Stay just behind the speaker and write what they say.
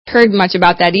heard much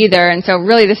about that either. And so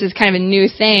really this is kind of a new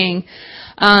thing.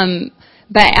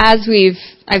 But as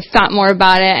I've thought more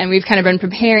about it and we've kind of been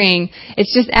preparing,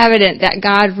 it's just evident that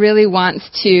God really wants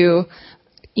to,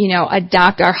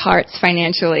 adopt our hearts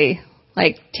financially.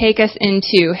 Like, take us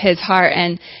into His heart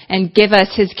and give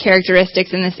us His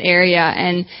characteristics in this area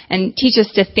and teach us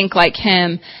to think like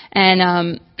Him.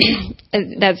 And,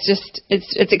 that's just,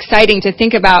 it's exciting to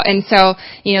think about. And so,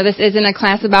 this isn't a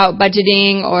class about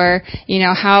budgeting or,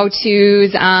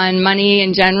 how-tos on money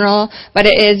in general, but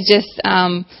it is just,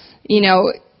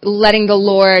 letting the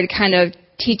Lord kind of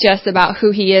teach us about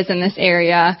who He is in this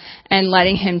area and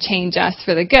letting Him change us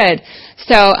for the good.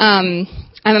 So,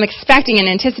 I'm expecting and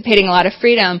anticipating a lot of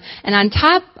freedom. And on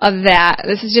top of that,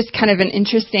 this is just kind of an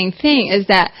interesting thing, is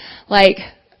that, like,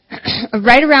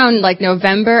 right around, like,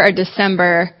 November or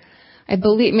December, I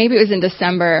believe, maybe it was in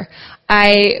December,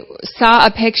 I saw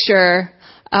a picture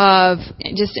of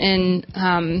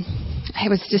I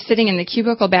was just sitting in the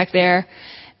cubicle back there,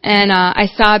 and I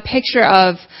saw a picture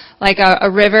of like a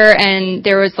river, and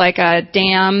there was like a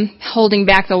dam holding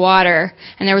back the water,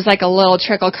 and there was like a little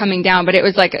trickle coming down, but it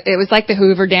was like the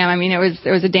Hoover Dam. I mean, it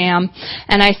was a dam,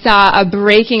 and I saw a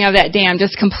breaking of that dam,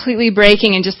 just completely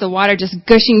breaking, and just the water just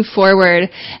gushing forward,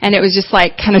 and it was just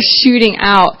like kind of shooting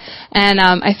out, and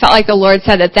I felt like the Lord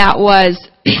said that was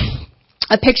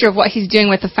a picture of what He's doing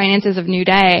with the finances of New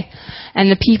Day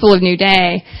and the people of New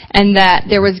Day, and that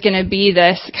there was going to be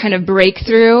this kind of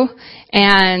breakthrough,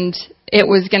 and it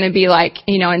was going to be like,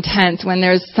 intense. When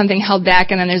there's something held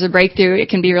back and then there's a breakthrough, it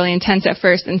can be really intense at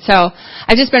first. And so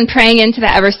I've just been praying into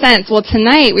that ever since. Well,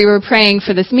 tonight we were praying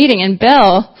for this meeting, and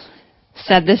Bill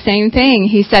said the same thing.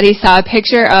 He said he saw a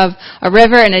picture of a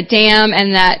river and a dam,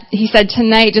 and that he said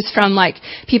tonight, just from like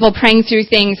people praying through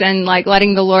things and like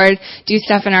letting the Lord do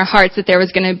stuff in our hearts, that there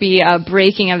was going to be a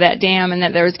breaking of that dam and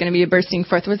that there was going to be a bursting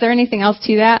forth. Was there anything else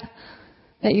to that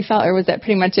you felt, or was that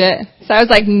pretty much it? So I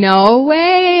was like, no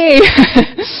way.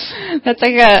 That's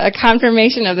like a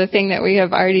confirmation of the thing that we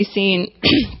have already seen,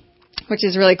 which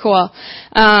is really cool.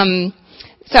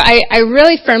 So I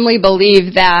really firmly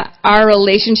believe that our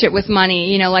relationship with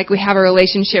money, like we have a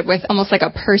relationship with almost like a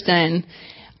person,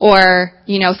 or,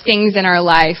 things in our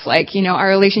life, like, our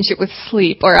relationship with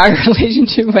sleep, or our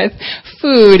relationship with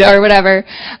food, or whatever.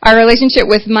 Our relationship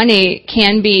with money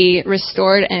can be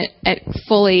restored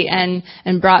fully and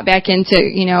brought back into,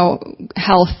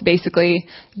 health, basically,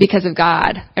 because of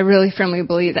God. I really firmly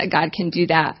believe that God can do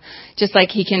that, just like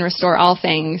He can restore all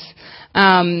things.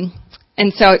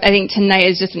 And so I think tonight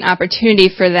is just an opportunity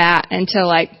for that, and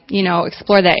to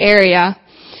explore that area.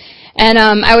 And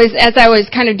as I was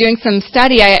kind of doing some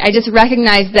study, I just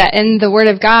recognized that in the Word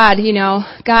of God,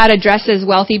 God addresses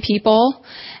wealthy people,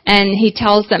 and He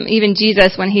tells them, even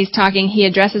Jesus, when He's talking, He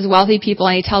addresses wealthy people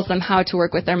and He tells them how to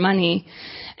work with their money.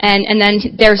 And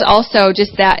then there's also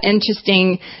just that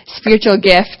interesting spiritual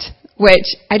gift,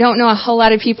 which I don't know a whole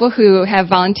lot of people who have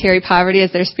voluntary poverty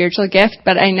as their spiritual gift,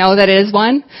 but I know that it is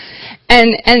one.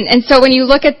 And so when you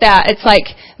look at that, it's like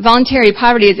voluntary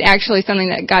poverty is actually something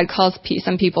that God calls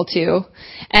some people to.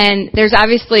 And there's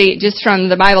obviously, just from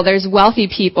the Bible, there's wealthy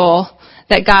people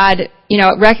that God,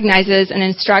 recognizes and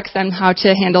instructs them how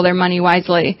to handle their money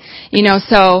wisely.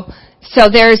 So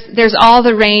there's all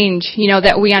the range,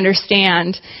 that we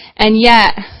understand. And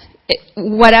yet,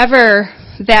 whatever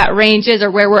that range is,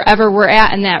 or wherever we're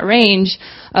at in that range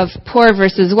of poor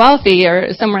versus wealthy,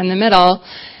 or somewhere in the middle,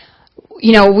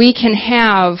 we can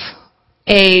have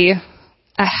a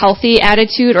healthy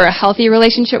attitude or a healthy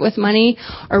relationship with money,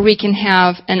 or we can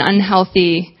have an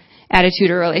unhealthy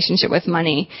attitude or relationship with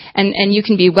money. And you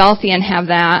can be wealthy and have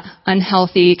that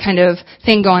unhealthy kind of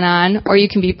thing going on, or you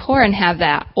can be poor and have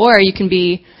that, or you can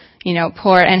be,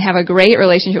 poor and have a great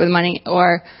relationship with money,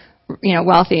 or,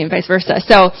 wealthy and vice versa.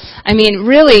 So,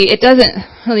 really, it doesn't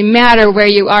really matter where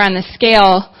you are on the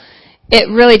scale. It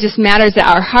really just matters that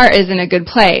our heart is in a good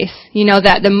place.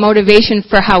 That the motivation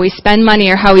for how we spend money,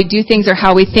 or how we do things, or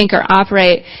how we think or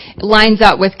operate lines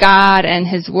up with God and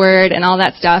His Word and all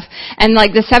that stuff. And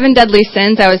like the 7 deadly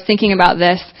sins, I was thinking about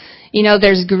this.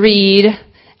 There's greed,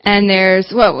 and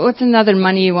there's, what's another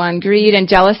money one? Greed and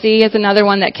jealousy is another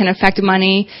one that can affect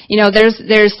money.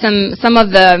 There's some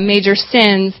of the major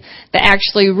sins that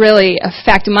actually really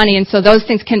affect money, and so those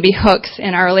things can be hooks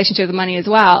in our relationship with money as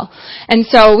well. And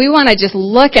so we want to just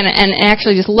look and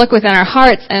actually just look within our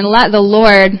hearts and let the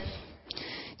Lord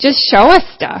just show us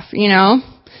stuff,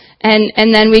 And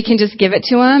then we can just give it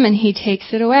to him, and he takes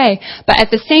it away. But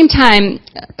at the same time,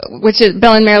 which is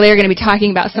Bill and Mary Lee are going to be talking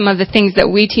about some of the things that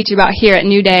we teach about here at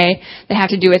New Day that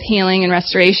have to do with healing and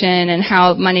restoration, and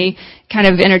how money kind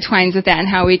of intertwines with that, and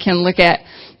how we can look at,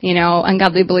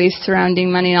 ungodly beliefs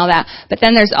surrounding money and all that. But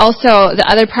then there's also the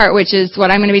other part, which is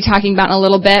what I'm going to be talking about in a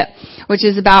little bit, which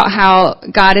is about how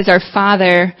God is our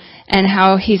Father, and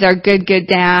how he's our good, good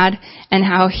dad, and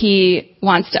how he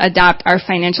wants to adopt our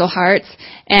financial hearts,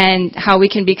 and how we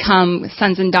can become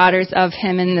sons and daughters of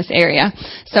him in this area.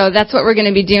 So that's what we're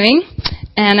going to be doing.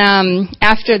 And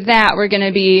after that, we're going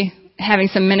to be having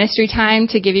some ministry time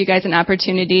to give you guys an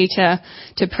opportunity to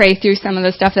pray through some of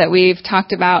the stuff that we've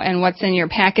talked about and what's in your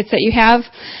packets that you have.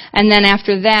 And then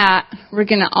after that, we're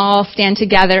going to all stand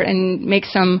together and make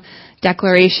some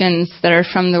declarations that are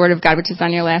from the Word of God, which is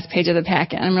on your last page of the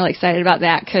packet. I'm really excited about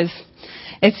that because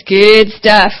it's good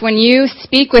stuff. When you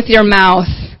speak with your mouth,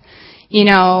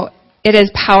 it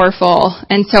is powerful.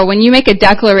 And so when you make a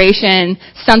declaration,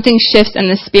 something shifts in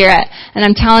the spirit. And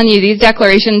I'm telling you, these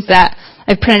declarations that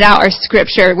I've printed out are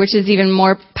scripture, which is even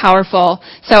more powerful.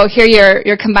 So here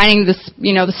you're combining this,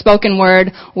 the spoken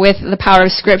word with the power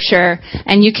of scripture,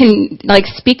 and you can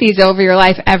speak these over your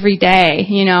life every day.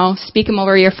 Speak them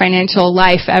over your financial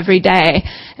life every day,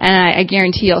 and I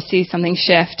guarantee you'll see something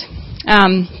shift.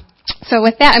 So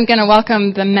with that, I'm going to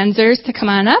welcome the Menzers to come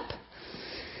on up.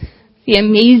 The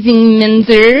amazing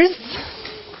Menzers,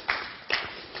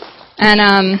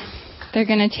 and they're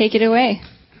going to take it away.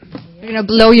 They're going to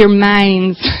blow your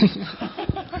minds.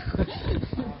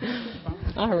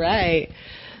 All right.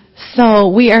 So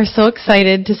we are so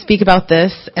excited to speak about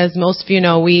this. As most of you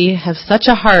know, we have such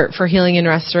a heart for healing and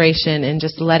restoration and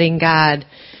just letting God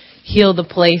heal the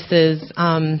places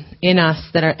in us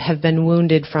that have been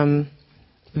wounded from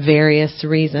various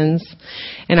reasons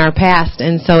in our past.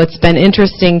 And so it's been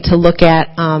interesting to look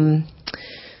at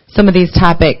some of these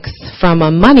topics from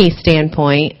a money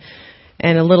standpoint.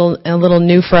 And a little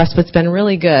new for us, but it's been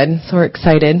really good. So we're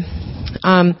excited.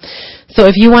 So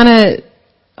if you want to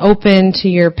open to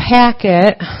your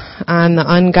packet on the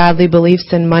ungodly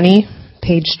beliefs in money,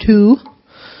 page 2,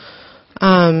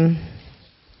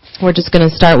 we're just going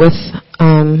to start with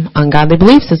ungodly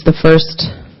beliefs is the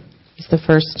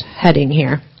first heading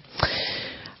here.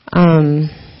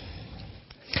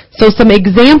 So some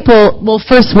example,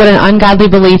 first, what an ungodly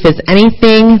belief is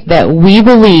anything that we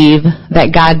believe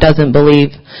that God doesn't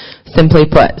believe, simply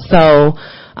put. So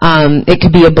it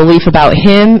could be a belief about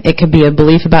him, it could be a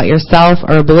belief about yourself,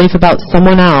 or a belief about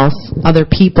someone else, other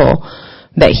people,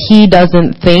 that he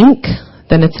doesn't think,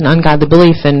 then it's an ungodly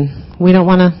belief, and we don't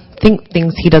want to think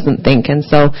things he doesn't think. And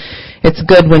so it's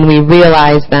good when we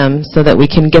realize them so that we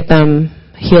can get them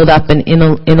healed up and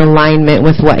in alignment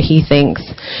with what he thinks.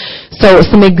 So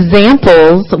some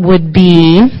examples would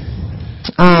be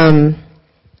of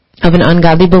an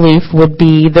ungodly belief would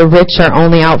be the rich are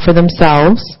only out for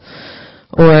themselves,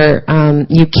 or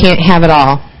you can't have it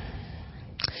all,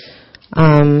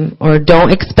 or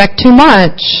don't expect too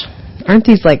much. Aren't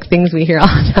these things we hear all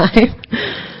the time?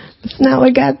 It's not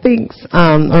what God thinks.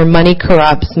 Or money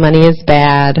corrupts, money is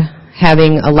bad,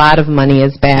 having a lot of money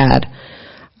is bad.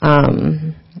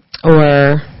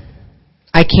 Or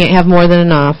I can't have more than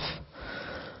enough.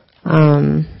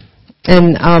 And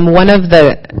one of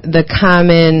the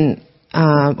common,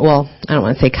 I don't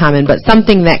want to say common, but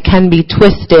something that can be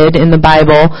twisted in the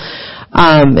Bible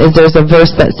is there's a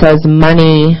verse that says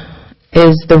money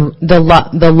is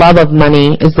the love of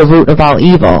money is the root of all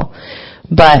evil.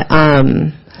 But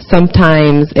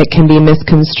sometimes it can be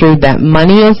misconstrued that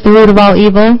money is the root of all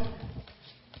evil.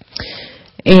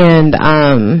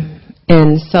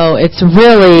 And so it's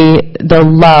really the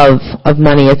love of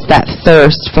money. It's that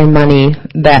thirst for money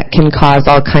that can cause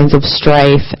all kinds of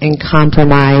strife and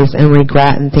compromise and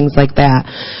regret and things like that.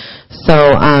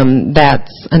 So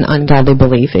that's an ungodly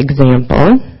belief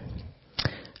example.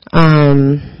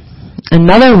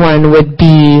 Another one would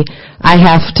be I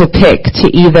have to pick to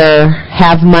either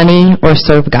have money or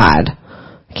serve God.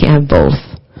 I can't have both.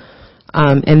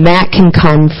 And that can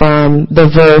come from the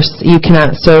verse, you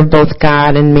cannot serve both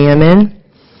God and mammon.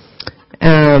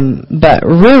 But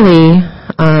really,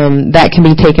 that can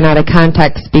be taken out of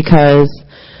context because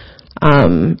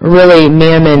really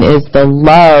mammon is the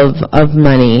love of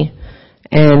money.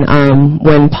 And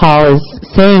when Paul is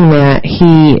saying that,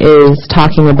 he is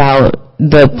talking about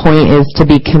the point is to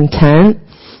be content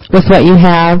with what you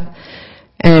have.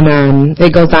 And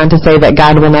it goes on to say that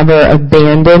God will never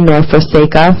abandon nor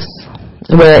forsake us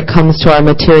where it comes to our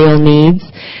material needs.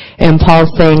 And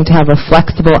Paul's saying to have a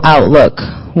flexible outlook,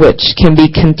 which can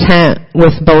be content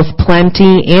with both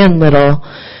plenty and little,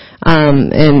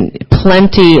 And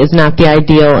plenty is not the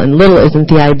ideal, and little isn't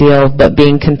the ideal, but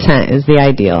being content is the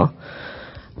ideal.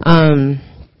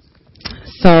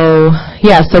 So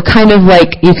kind of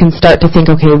like you can start to think,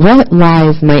 okay, what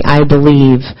lies might I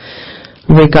believe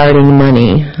regarding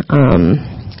money?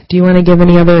 Do you want to give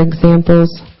any other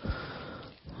examples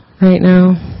right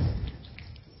now?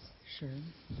 Sure.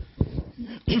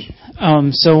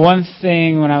 So one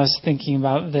thing when I was thinking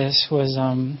about this was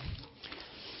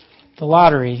the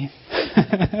lottery.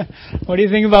 What do you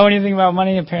think about when you think about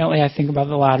money? Apparently I think about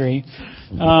the lottery.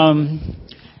 And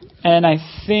I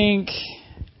think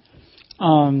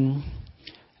one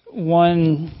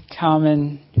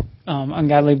common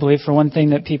ungodly belief, or one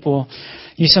thing that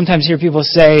you sometimes hear people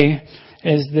say,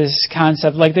 is this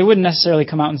concept, like they wouldn't necessarily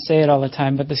come out and say it all the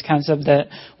time, but this concept that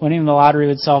winning the lottery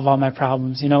would solve all my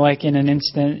problems. Like in an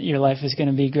instant your life is going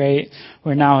to be great,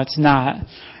 where now it's not.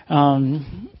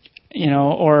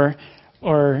 Or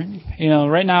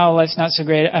right now life's not so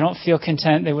great. I don't feel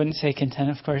content. They wouldn't say content,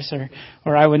 of course,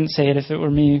 or I wouldn't say it if it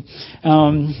were me.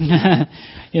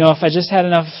 If I just had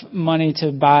enough money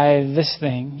to buy this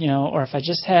thing, or if I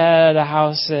just had a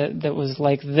house that was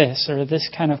like this, or this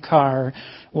kind of car, or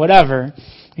whatever,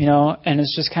 and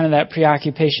it's just kind of that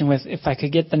preoccupation with if I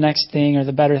could get the next thing or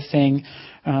the better thing,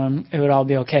 it would all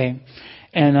be okay.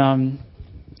 And,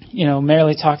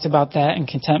 Marilee talked about that and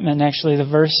contentment. And actually, the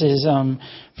verse is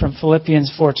from Philippians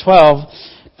 4:12.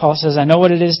 Paul says, I know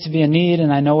what it is to be in need,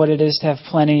 and I know what it is to have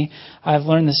plenty. I've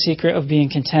learned the secret of being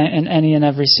content in any and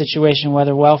every situation,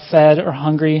 whether well-fed or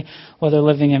hungry, whether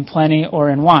living in plenty or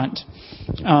in want.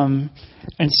 And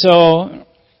so,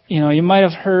 you might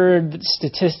have heard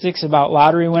statistics about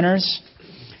lottery winners.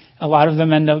 A lot of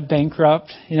them end up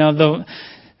bankrupt.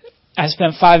 I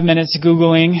spent 5 minutes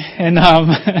Googling, and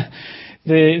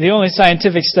the only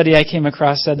scientific study I came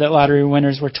across said that lottery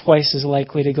winners were twice as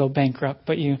likely to go bankrupt,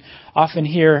 but you often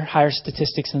hear higher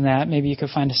statistics than that. Maybe you could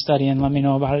find a study and let me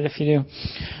know about it if you do.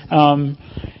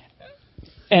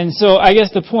 And so I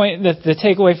guess the point, the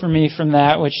takeaway for me from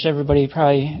that, which everybody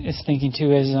probably is thinking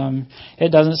too, is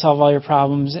it doesn't solve all your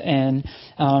problems, and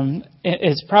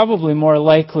it's probably more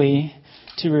likely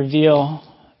to reveal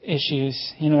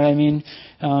issues. You know what I mean?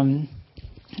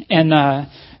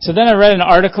 So then I read an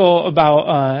article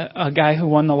about a guy who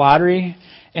won the lottery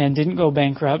and didn't go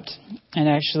bankrupt. And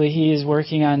actually he is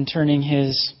working on turning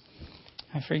his,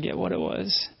 I forget what it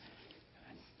was,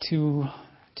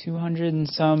 200 and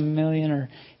some million or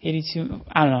 82,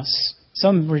 I don't know,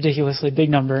 some ridiculously big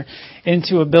number,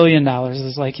 into $1 billion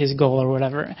is like his goal or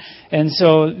whatever. And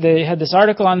so they had this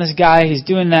article on this guy, he's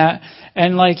doing that,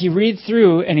 and like you read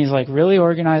through and he's like really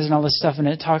organized and all this stuff, and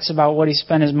it talks about what he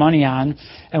spent his money on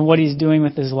and what he's doing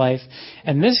with his life.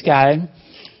 And this guy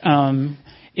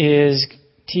is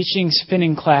teaching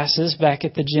spinning classes back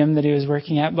at the gym that he was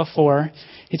working at before.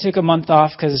 He took a month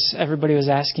off because everybody was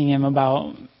asking him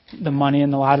about the money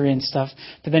and the lottery and stuff.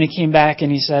 But then he came back and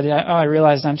he said, I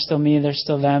realized I'm still me, they're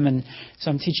still them, and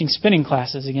so I'm teaching spinning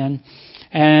classes again.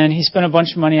 And he spent a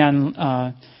bunch of money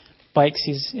on bikes.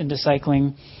 He's into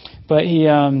cycling. But he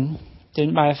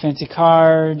didn't buy a fancy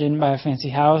car, didn't buy a fancy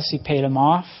house. He paid them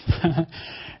off.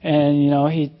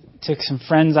 And, he took some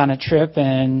friends on a trip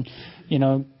and,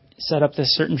 set up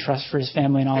this certain trust for his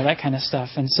family and all that kind of stuff.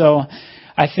 And so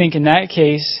I think in that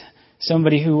case,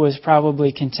 somebody who was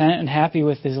probably content and happy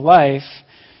with his life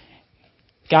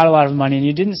got a lot of money, and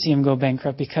you didn't see him go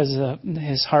bankrupt because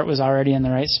his heart was already in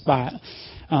the right spot.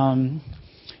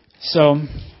 So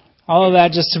all of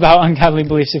that just about ungodly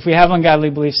beliefs. If we have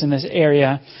ungodly beliefs in this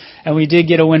area and we did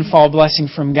get a windfall blessing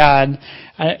from God,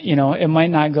 it might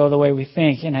not go the way we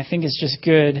think. And I think it's just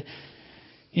good,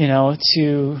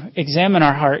 to examine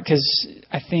our heart, because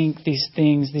I think these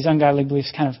ungodly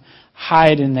beliefs kind of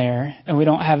hide in there, and we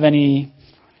don't have any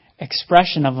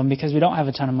expression of them because we don't have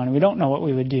a ton of money. We don't know what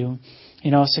we would do,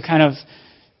 so kind of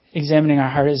examining our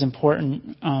heart is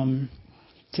important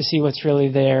to see what's really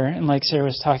there. And like Sarah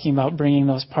was talking about, bringing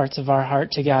those parts of our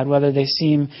heart to God, whether they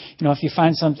seem, if you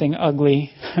find something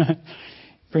ugly,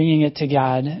 bringing it to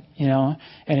God, and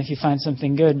if you find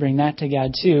something good, bring that to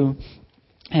God too.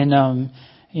 And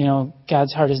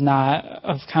God's heart is not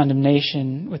of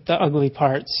condemnation with the ugly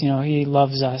parts. He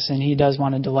loves us and He does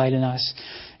want to delight in us.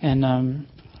 And I'm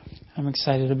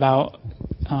excited about,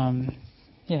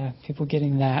 people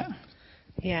getting that.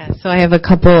 Yeah, so I have a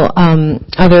couple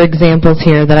other examples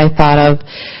here that I thought of.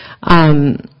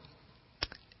 And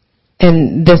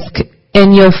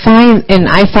you'll find, and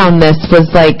I found this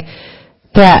was like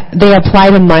that they apply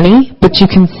to money, but you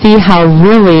can see how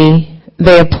really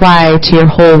they apply to your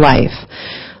whole life.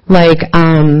 Like,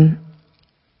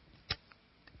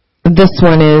 this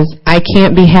one is, I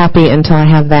can't be happy until I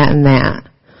have that and that.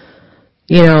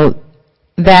 You know,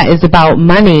 that is about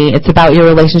money. It's about your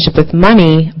relationship with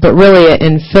money, but really it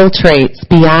infiltrates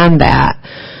beyond that.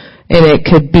 And it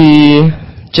could be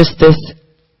just this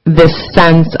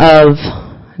sense of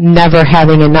never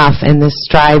having enough, and this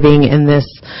striving, and this,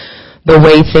 the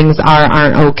way things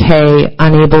aren't okay,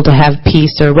 unable to have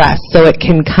peace or rest. So it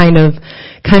can kind of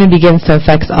begins to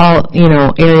affect all,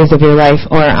 areas of your life.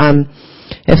 Or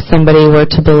if somebody were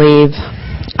to believe,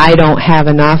 I don't have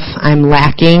enough, I'm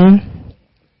lacking,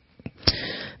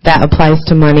 that applies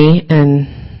to money, and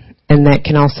that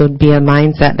can also be a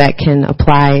mindset that can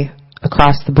apply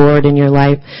across the board in your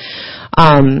life.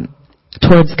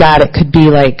 Towards God, it could be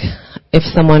like if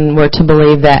someone were to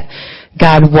believe that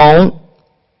God won't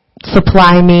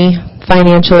supply me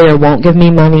financially, or won't give me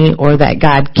money, or that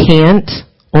God can't,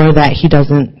 or that He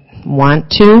doesn't want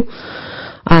to.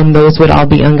 Those would all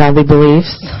be ungodly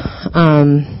beliefs.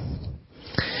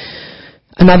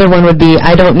 Another one would be,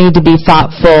 I don't need to be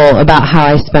thoughtful about how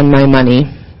I spend my money.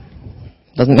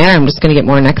 Doesn't matter, I'm just going to get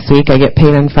more next week. I get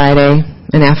paid on Friday,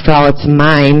 and after all, it's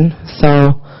mine.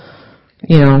 So,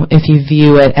 if you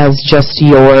view it as just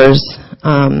yours,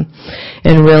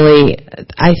 and really,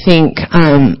 I think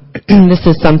this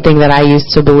is something that I used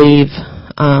to believe,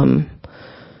 and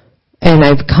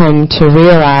I've come to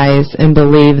realize and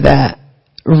believe that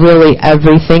really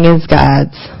everything is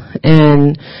God's,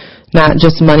 and not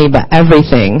just money, but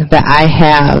everything that I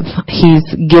have,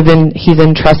 He's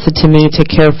entrusted to me to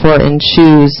care for and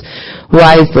choose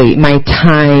wisely. My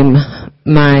time,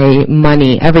 my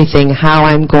money, everything, how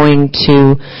I'm going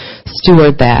to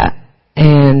steward that.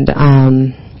 And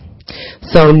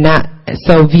so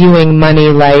viewing money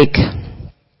like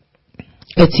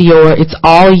it's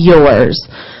all yours,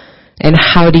 and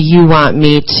how do you want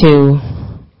me to,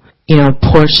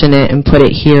 portion it and put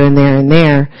it here and there and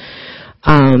there.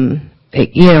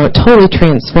 It totally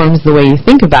transforms the way you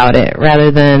think about it,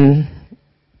 rather than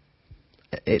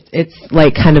it's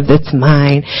like kind of, it's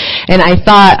mine. And I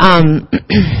thought,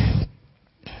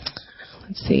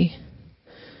 let's see.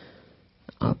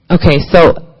 Okay,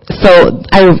 so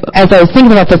as I was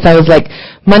thinking about this, I was like,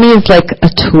 money is like a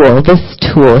tool, this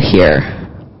tool here.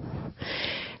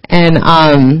 And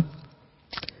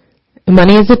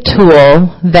money is a tool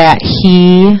that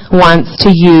He wants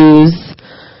to use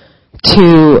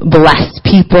to bless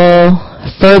people,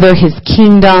 further His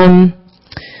kingdom,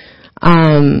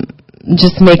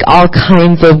 just make all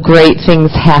kinds of great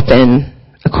things happen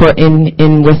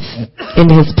in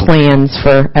His plans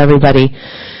for everybody.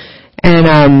 And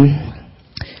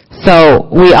so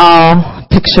we all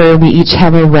picture, we each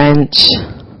have a wrench,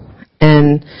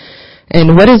 and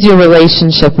what is your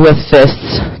relationship with this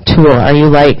tool? Are you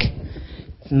like,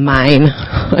 mine,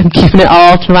 I'm keeping it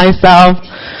all to myself?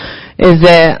 Is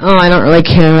it, I don't really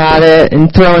care about it,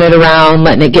 and throwing it around,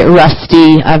 letting it get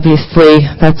rusty? Obviously,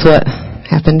 that's what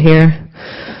happened here.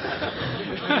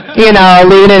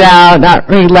 Leaving it out, not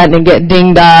really letting it get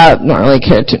dinged up, don't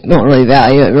really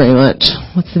value it very much.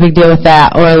 What's the big deal with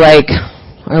that? Or like,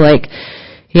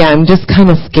 yeah, I'm just kind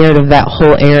of scared of that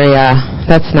whole area.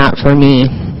 That's not for me.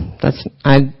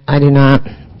 I do not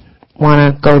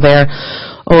want to go there.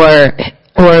 Or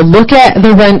look at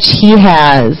the wrench He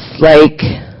has, like.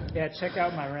 Yeah, check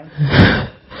out my wrench.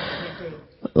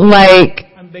 Like.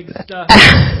 I'm big stuff.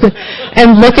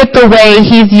 And look at the way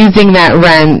He's using that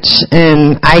wrench,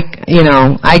 and I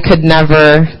could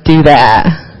never do that.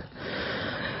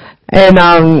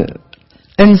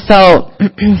 And so,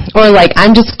 or like,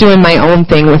 I'm just doing my own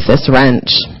thing with this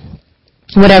wrench.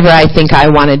 Whatever I think I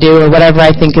want to do, or whatever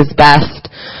I think is best.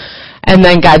 And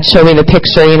then God showed me the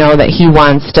picture, that what He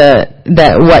wants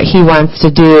to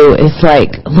do is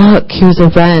like, look, here's a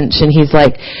wrench, and He's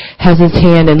like, has His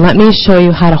hand, and let me show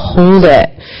you how to hold it.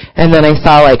 And then I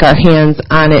saw like our hands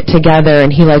on it together,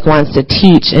 and He like wants to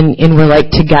teach, and we're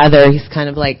like together. He's kind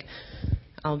of like,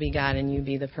 I'll be God and you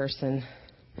be the person.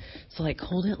 So like,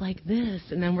 hold it like this,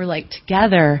 and then we're like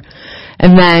together.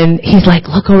 And then He's like,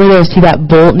 look over there, see that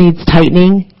bolt needs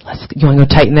tightening? You want to go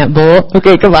tighten that bolt?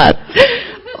 Okay, come on.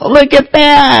 Look at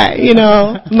that,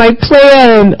 my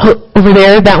plan. Over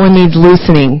there, that one needs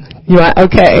loosening.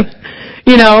 Okay.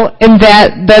 And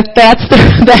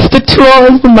that's the tool,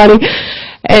 is the money.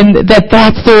 And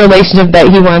that's the relationship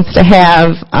that He wants to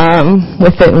have,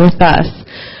 with it and with us.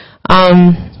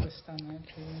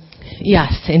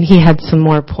 Yes, and he had some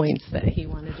more points that he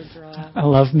wanted to draw up. I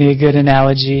love me a good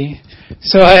analogy.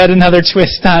 So I had another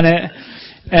twist on it.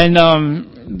 And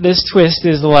this twist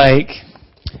is like,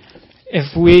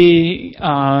 if we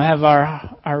have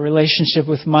our relationship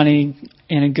with money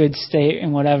in a good state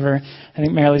and whatever. I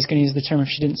think Marilee's going to use the term, if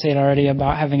she didn't say it already,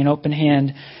 about having an open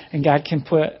hand, and God can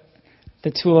put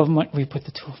the tool of money. We put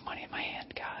the tool of money in my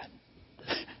hand, God.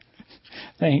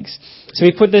 Thanks. So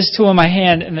He put this tool in my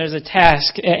hand, and there's a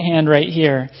task at hand right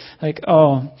here. Like,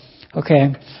 oh,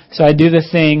 okay. So I do the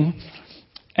thing,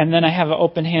 and then I have an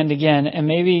open hand again, and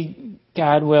maybe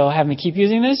God will have me keep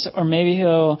using this, or maybe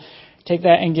He'll take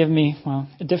that and give me, well,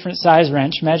 a different size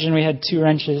wrench. Imagine we had 2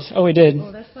 wrenches. Oh, we did.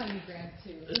 Oh, that's fun. You grabbed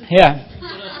 2. Yeah.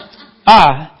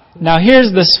 Now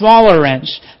here's the smaller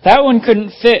wrench. That one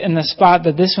couldn't fit in the spot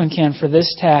that this one can for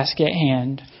this task at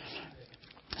hand.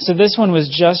 So this one was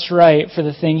just right for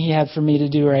the thing He had for me to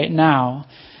do right now.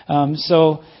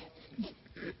 So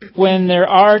when there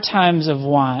are times of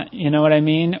want, you know what I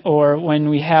mean? Or when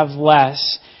we have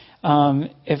less,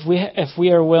 if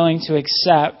we are willing to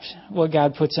accept what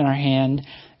God puts in our hand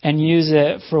and use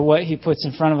it for what He puts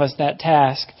in front of us, that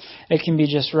task, it can be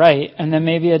just right. And then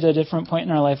maybe at a different point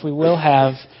in our life, we will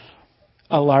have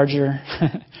a larger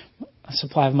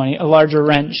supply of money, a larger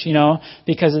wrench,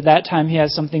 because at that time He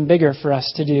has something bigger for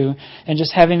us to do. And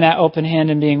just having that open hand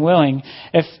and being willing.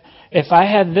 If I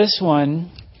had this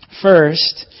one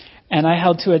first and I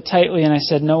held to it tightly and I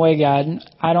said, no way, God,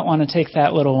 I don't want to take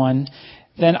that little one,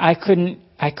 then I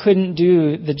couldn't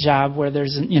do the job where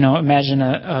there's, imagine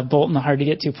a bolt in the hard to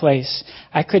get to place.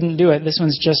 I couldn't do it. This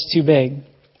one's just too big,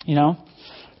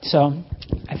 So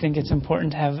I think it's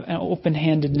important to have an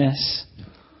open-handedness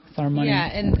with our money. Yeah,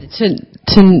 and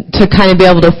to kind of be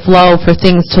able to flow for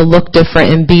things to look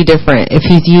different and be different. If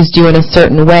He's used you in a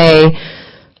certain way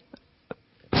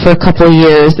for a couple of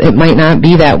years, it might not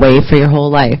be that way for your whole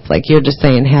life. Like you're just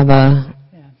saying, have a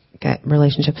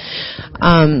relationship.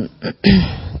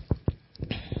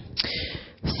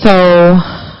 So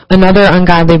another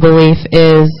ungodly belief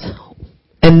is,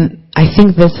 and I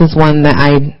think this is one that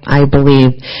I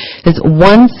believe, is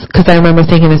once, because I remember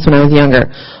thinking this when I was younger,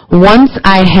 once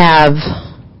I have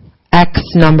X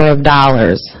number of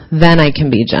dollars, then I can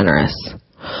be generous.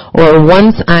 Or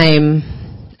once I'm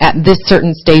at this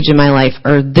certain stage in my life,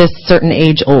 or this certain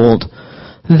age old,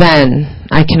 then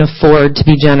I can afford to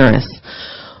be generous.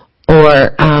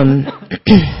 Or, and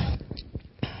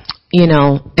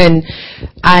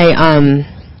I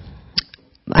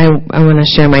want to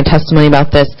share my testimony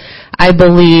about this. I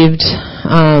believed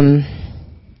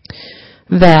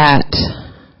that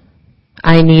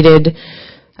I needed,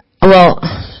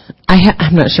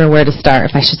 I'm not sure where to start.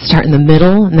 If I should start in the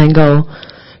middle and then go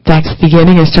back to the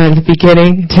beginning, or start at the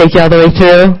beginning, take you all the way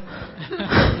through.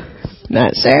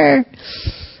 Not sure.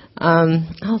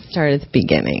 I'll start at the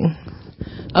beginning.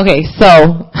 Okay,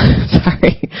 so,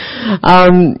 sorry.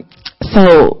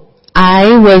 So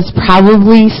I was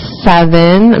probably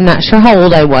 7. I'm not sure how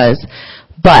old I was,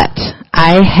 but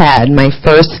I had my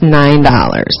first $9.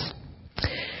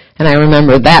 And I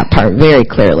remember that part very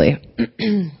clearly.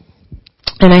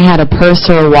 And I had a purse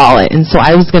or a wallet, and so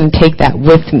I was going to take that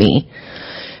with me.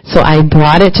 So I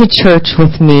brought it to church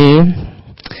with me.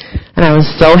 And I was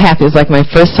so happy. It was like my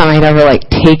first time I'd ever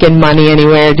taken money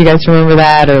anywhere. Do you guys remember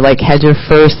that? Or had your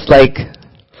first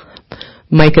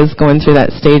Micah's going through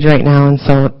that stage right now, and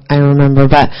so I remember.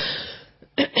 But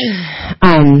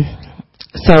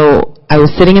so I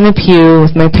was sitting in the pew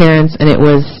with my parents, and it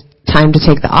was time to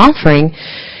take the offering.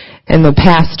 And the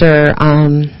pastor,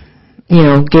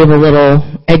 gave a little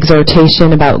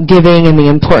exhortation about giving and the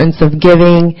importance of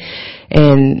giving,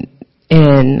 and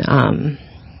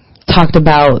talked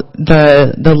about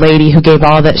the lady who gave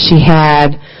all that she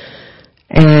had,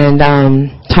 and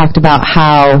talked about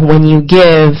how when you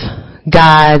give,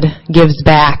 God gives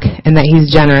back, and that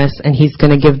He's generous, and He's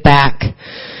going to give back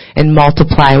and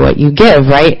multiply what you give,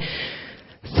 right?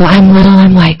 So I'm little,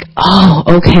 I'm like, oh,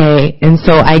 okay. And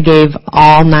so I gave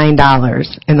all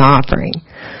 $9 in the offering.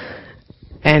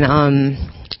 And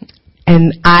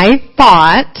I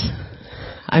thought,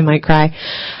 I might cry.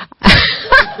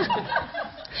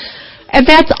 And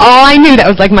that's all I knew. That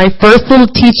was my first little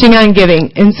teaching on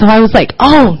giving. And so I was like,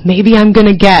 oh, maybe I'm going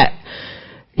to get,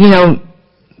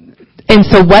 And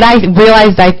so what I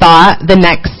realized I thought the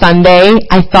next Sunday,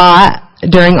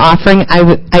 during offering,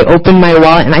 I opened my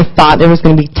wallet and I thought there was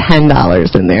going to be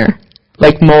 $10 in there.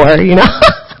 More,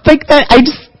 like that. I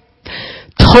just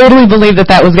totally believed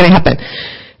that was going to happen.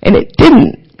 And it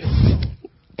didn't.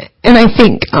 And I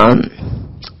think,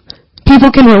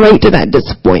 people can relate to that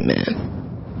disappointment.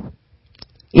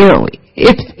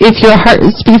 If your heart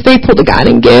is to be faithful to God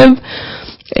and give,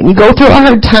 and you go through a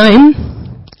hard time,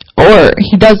 or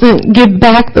He doesn't give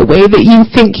back the way that you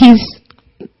think He's,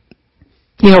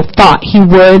 thought He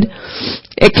would,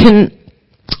 it can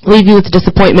leave you with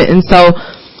disappointment. And so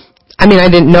I mean, I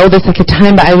didn't know this at the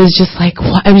time, but I was just like,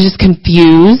 what? I was just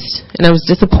confused, and I was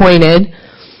disappointed,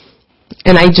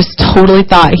 and I just totally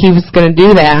thought he was going to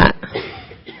do that.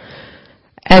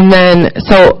 And then,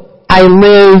 so I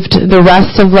lived the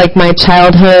rest of like my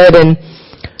childhood and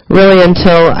really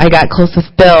until I got close with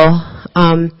Bill,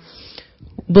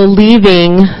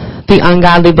 believing the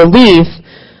ungodly belief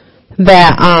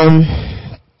that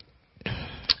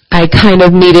I kind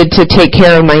of needed to take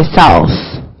care of myself,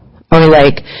 or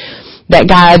like that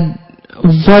God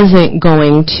wasn't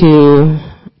going to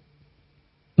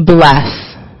bless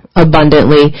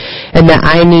abundantly, and that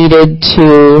I needed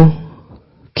to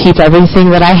keep everything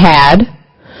that I had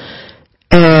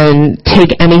and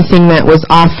take anything that was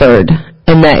offered,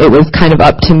 and that it was kind of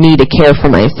up to me to care for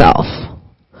myself.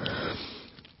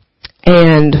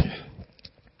 And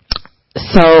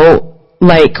so,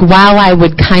 like, while I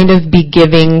would kind of be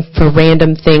giving for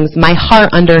random things, my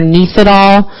heart underneath it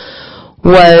all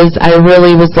was, I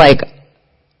really was like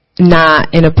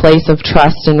not in a place of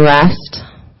trust and rest,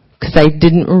 because I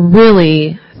didn't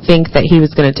really think that he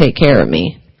was going to take care of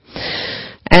me.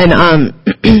 And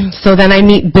so then I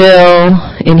meet Bill,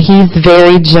 and he's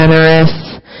very generous,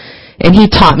 and he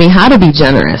taught me how to be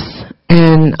generous.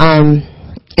 And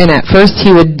at first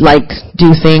he would like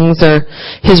do things, or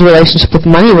his relationship with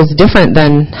money was different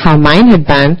than how mine had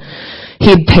been.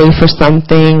 He'd pay for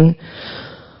something,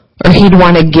 or he'd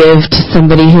want to give to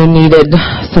somebody who needed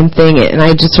something, and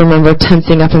I just remember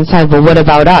tensing up inside, well, what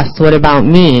about us? What about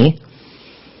me?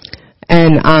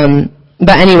 And,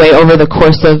 but anyway, over the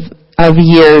course of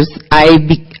years, I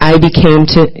became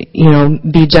to,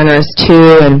 be generous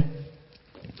too,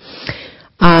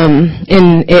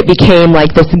 and it became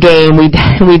like this game.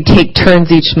 We'd take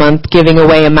turns each month giving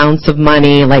away amounts of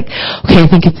money, like, okay, I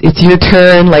think it's your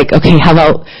turn, like, okay, how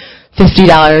about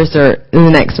 $50 or the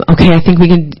next, okay, I think we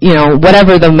can,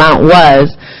 whatever the amount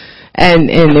was. And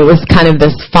it was kind of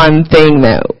this fun thing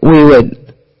that we would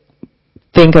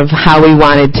think of how we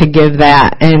wanted to give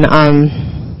that.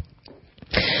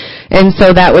 And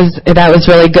so that was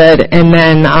really good. And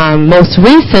then most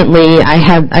recently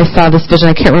I saw this vision.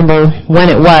 I can't remember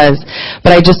when it was,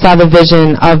 but I just saw the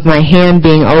vision of my hand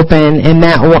being open, and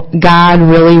that God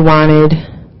really wanted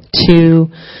to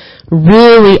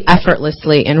really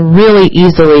effortlessly and really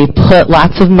easily put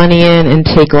lots of money in and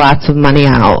take lots of money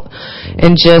out.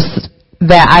 And just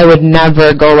that I would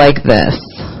never go like this,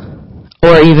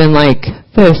 or even like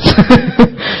this.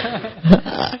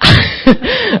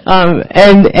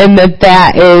 And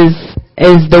that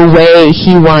is the way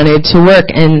he wanted to work.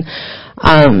 And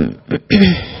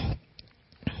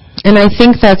I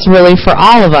think that's really for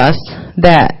all of us,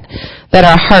 that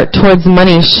our heart towards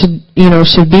money should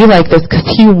be like this, because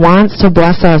he wants to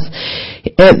bless us.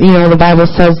 The Bible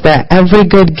says that every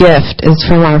good gift is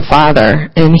from our Father,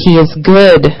 and he is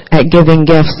good at giving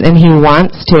gifts, and he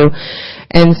wants to.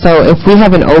 And so if we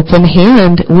have an open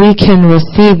hand, we can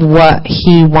receive what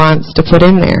he wants to put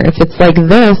in there. If it's like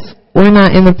this, we're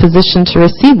not in the position to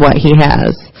receive what he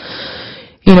has.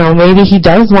 Maybe he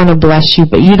does want to bless you,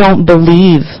 but you don't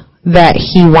believe that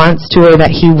he wants to or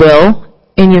that he will,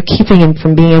 and you're keeping him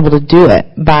from being able to do it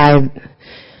by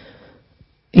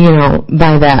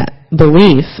that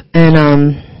belief.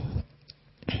 And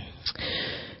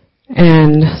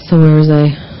so where was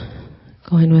I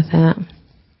going with that?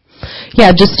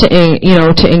 Yeah, just to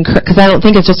encourage, because I don't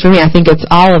think it's just for me. I think it's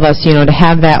all of us, to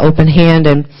have that open hand,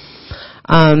 and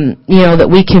that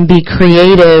we can be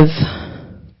creative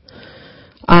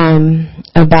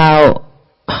about.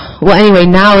 Well, anyway,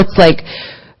 now it's like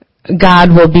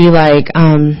God will be like.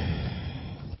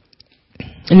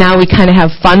 Now we kind of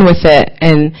have fun with it,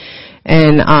 and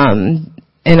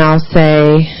I'll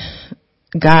say,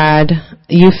 God,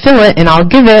 you fill it, and I'll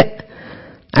give it.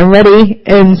 I'm ready,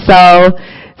 and so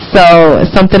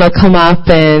something will come up,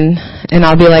 and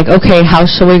I'll be like, okay, how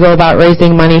shall we go about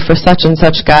raising money for such and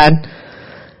such, God?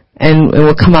 And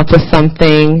we'll come up with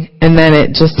something, and then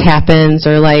it just happens.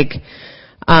 Or like,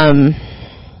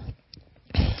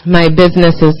 my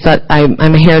business is that I'm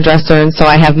a hairdresser, and so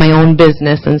I have my own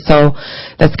business, and so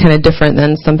that's kind of different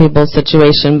than some people's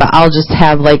situation. But I'll just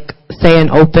have, like, say,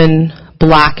 an open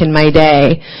block in my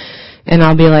day, and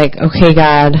I'll be like, okay,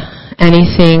 God,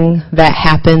 anything that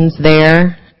happens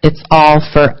there, it's all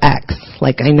for X.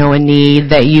 Like, I know a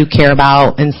need that you care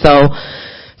about, and so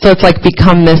it's like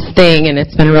become this thing, and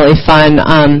it's been really fun.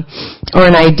 Or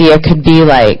an idea could be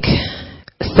like,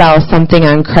 sell something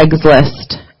on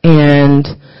Craigslist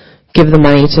and give the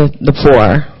money to the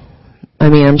poor. I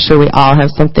mean, I'm sure we all have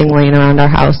something laying around our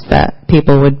house that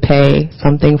people would pay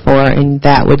something for, and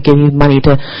that would give you money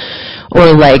to,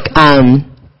 or like,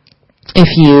 if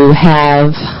you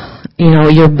have,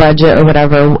 your budget or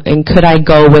whatever, and could I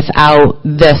go without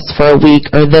this for a week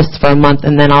or this for a month,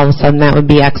 and then all of a sudden that would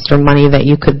be extra money that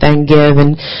you could then give.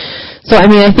 And so,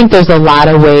 I think there's a lot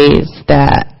of ways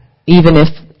that even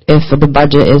if the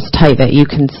budget is tight, that you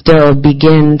can still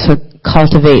begin to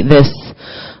cultivate this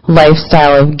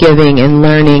lifestyle of giving and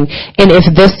learning. And if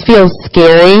this feels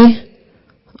scary,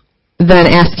 then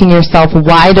asking yourself,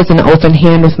 why does an open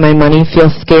hand with my money feel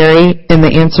scary? And the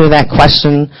answer to that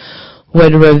question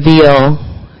would reveal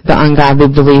the ungodly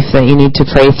belief that you need to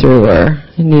pray through or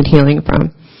need healing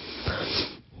from.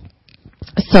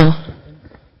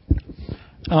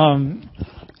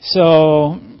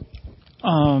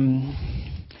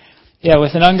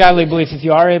 With an ungodly belief, if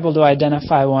you are able to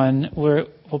identify one, we'll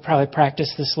probably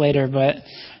practice this later, but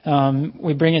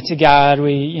we bring it to God.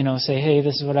 We, say, hey,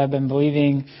 this is what I've been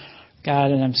believing,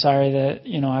 God, and I'm sorry that,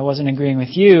 I wasn't agreeing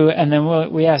with you. And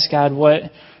then we ask God,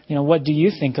 what do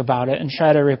you think about it? And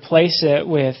try to replace it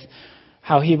with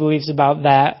how he believes about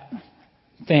that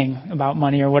thing, about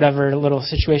money or whatever little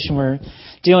situation we're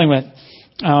dealing with.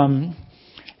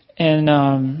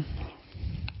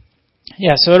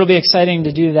 So it'll be exciting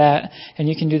to do that, and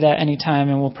you can do that anytime,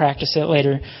 and we'll practice it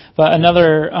later. But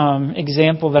another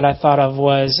example that I thought of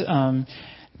was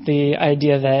the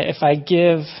idea that if I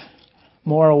give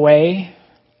more away,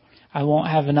 I won't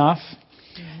have enough.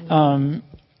 I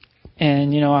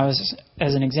was,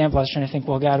 as an example, I was trying to think,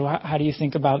 well, God, how do you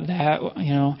think about that?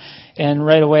 And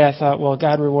right away I thought, well,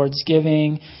 God rewards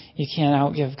giving. You can't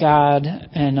outgive God.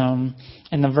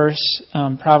 And the verse,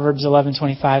 Proverbs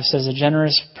 11:25 says, a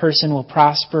generous person will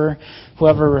prosper.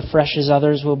 Whoever refreshes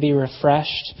others will be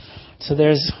refreshed. So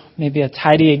there's maybe a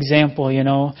tidy example,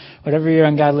 whatever your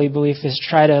ungodly belief is,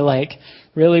 try to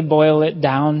really boil it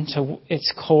down to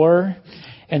its core.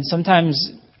 And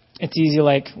sometimes it's easy,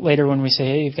 later when we say,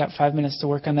 hey, you've got 5 minutes to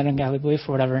work on that ungodly belief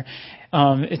or whatever,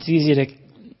 it's easy to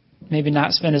maybe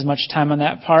not spend as much time on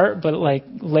that part, but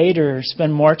later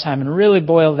spend more time and really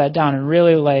boil that down and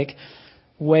really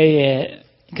weigh it.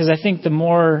 Because I think the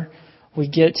more we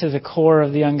get to the core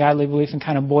of the ungodly belief and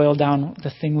kind of boil down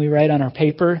the thing we write on our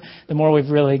paper, the more we've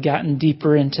really gotten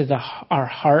deeper into our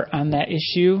heart on that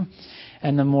issue,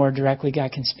 and the more directly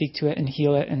God can speak to it and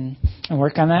heal it and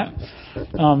work on that.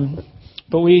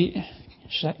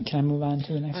 Can I move on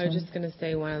to the next one? I was just going to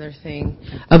say one other thing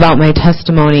about my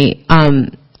testimony.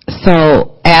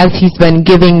 So as he's been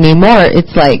giving me more,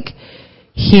 it's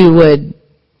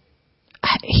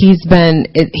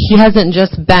he hasn't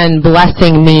just been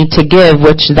blessing me to give,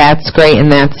 which that's great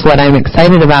and that's what I'm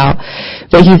excited about,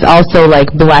 but he's also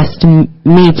blessed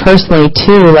me personally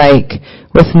too,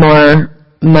 with more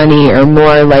money or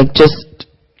more just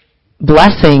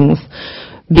blessings,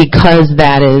 because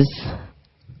that is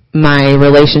my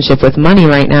relationship with money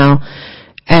right now.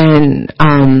 And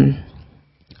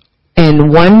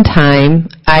one time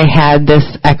I had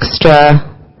this extra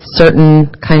certain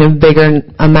kind of bigger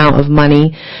amount of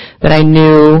money that I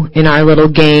knew in our little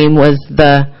game was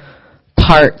the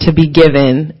part to be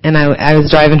given, and I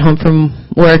was driving home from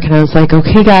work and I was like,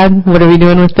 okay, God, what are we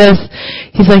doing with this?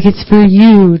 He's like, it's for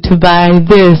you to buy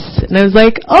this. And I was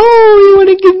like, oh, you want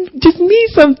to give just me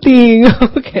something?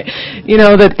 Okay.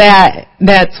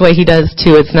 That's what he does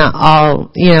too. It's not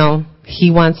all,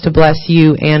 he wants to bless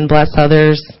you and bless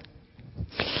others.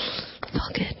 It's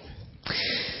all good.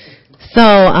 So,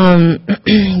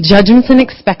 judgments and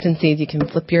expectancies. You can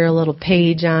flip your little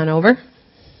page on over.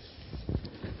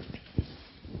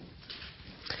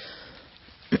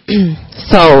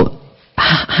 So,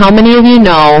 how many of you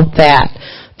know that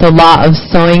the law of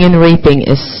sowing and reaping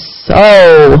is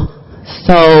so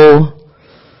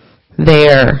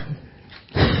there?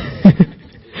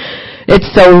 It's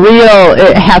so real.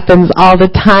 It happens all the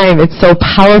time. It's so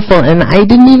powerful. And I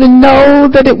didn't even know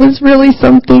that it was really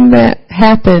something that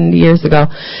happened years ago.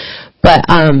 But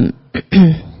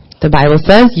the Bible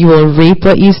says you will reap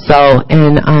what you sow.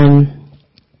 And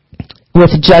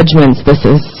with judgments, this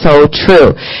is so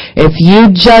true. If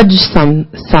you judge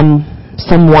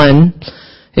someone,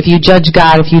 if you judge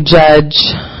God, if you judge,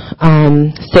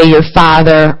 say, your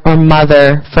father or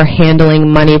mother for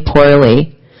handling money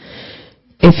poorly,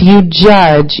 if you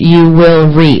judge, you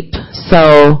will reap.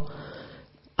 So,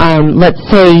 let's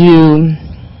say your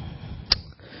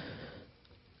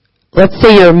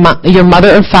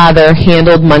mother or father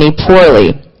handled money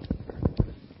poorly,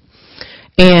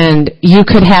 and you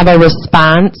could have a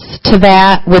response to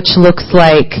that, which looks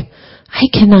like, I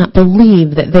cannot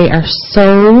believe that they are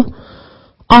so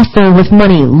awful with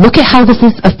money. Look at how this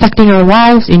is affecting our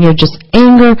lives, and you're just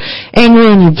angry,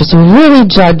 and you just really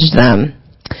judge them.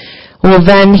 Well,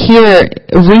 then here,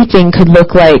 reaping could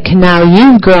look like now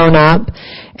you've grown up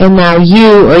and now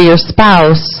you or your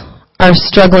spouse are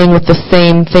struggling with the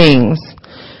same things.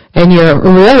 And you're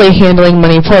really handling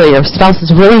money poorly. Your spouse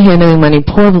is really handling money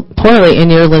poorly, and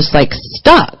you're just like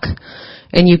stuck.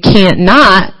 And you can't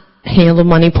not handle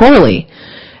money poorly.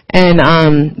 And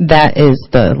that is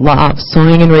the law of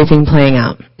sowing and reaping playing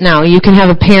out. Now, you can have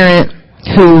a parent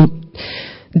who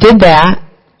did that,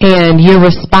 and your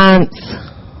response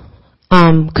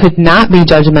could not be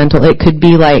judgmental. It could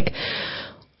be like,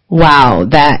 wow,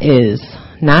 that is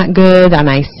not good, and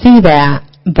I see that,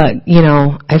 but,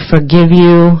 I forgive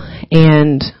you,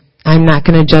 and I'm not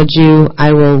going to judge you.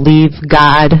 I will leave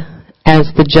God as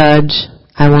the judge.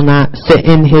 I will not sit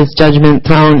in His judgment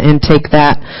throne and take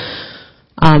that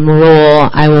role.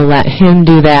 I will let Him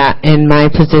do that, and my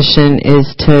position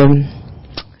is to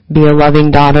be a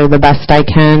loving daughter the best I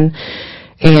can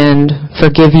and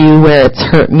forgive you where it's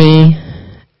hurt me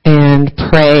and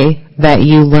pray that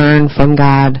you learn from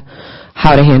God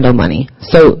how to handle money.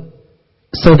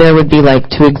 So there would be like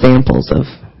two examples of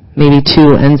maybe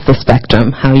two ends of the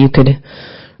spectrum, how you could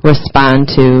respond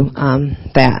to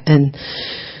that. And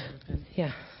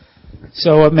yeah.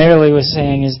 So what Marilee was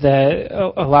saying is that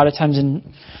a lot of times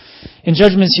in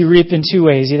judgments you reap in two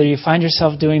ways. Either you find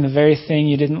yourself doing the very thing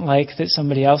you didn't like that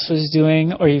somebody else was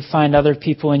doing, or you find other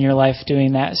people in your life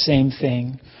doing that same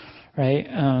thing, right?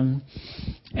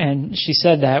 And she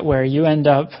said that where you end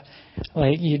up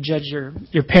like you judge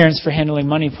your parents for handling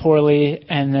money poorly,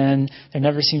 and then there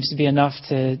never seems to be enough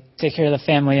to take care of the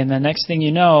family, and the next thing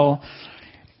you know,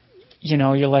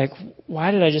 you're like,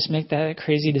 why did I just make that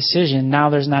crazy decision? Now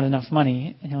there's not enough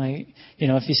money. And you're like,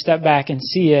 if you step back and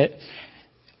see it,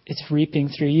 it's reaping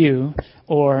through you.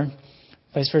 Or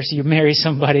vice versa, you marry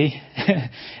somebody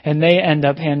and they end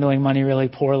up handling money really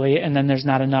poorly, and then there's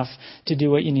not enough to do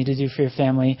what you need to do for your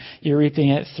family. You're reaping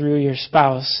it through your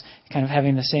spouse, kind of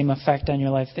having the same effect on your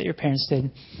life that your parents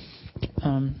did.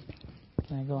 Can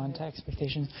I go on to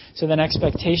expectations? So then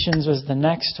expectations was the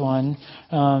next one.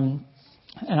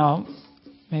 And I'll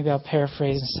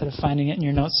paraphrase instead of finding it in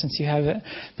your notes since you have it.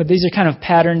 But these are kind of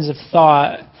patterns of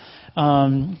thought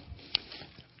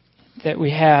that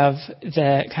we have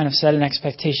that kind of set an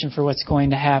expectation for what's going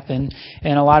to happen.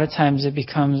 And a lot of times it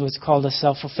becomes what's called a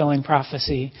self-fulfilling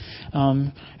prophecy.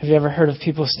 Have you ever heard of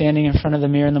people standing in front of the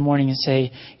mirror in the morning and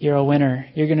say, you're a winner,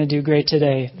 you're going to do great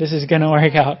today, this is going to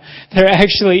work out? There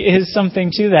actually is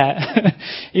something to that.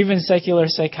 Even secular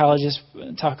psychologists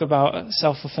talk about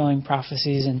self-fulfilling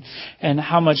prophecies and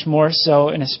how much more so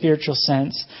in a spiritual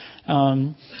sense,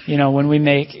 when we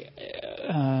make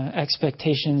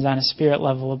expectations on a spirit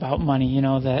level about money,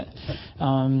 that,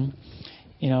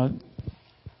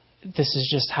 this is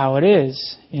just how it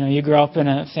is. You grow up in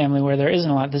a family where there isn't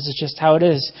a lot. This is just how it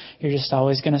is. You're just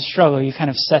always going to struggle. You kind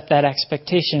of set that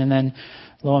expectation, and then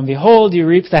lo and behold, you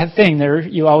reap that thing.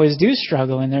 You always do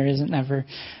struggle, and there isn't ever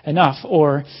enough.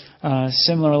 Or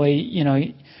similarly,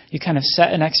 you kind of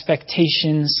set an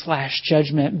expectation /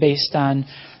 judgment based on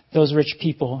those rich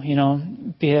people,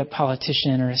 be it a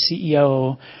politician or a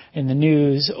CEO in the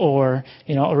news, or,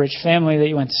 a rich family that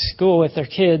you went to school with, their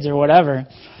kids or whatever.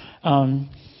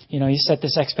 You set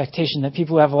this expectation that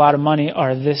people who have a lot of money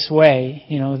are this way.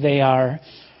 They are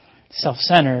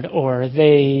self-centered, or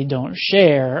they don't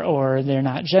share, or they're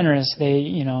not generous.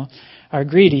 They, are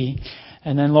greedy.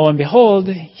 And then lo and behold,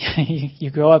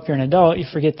 you grow up, you're an adult, you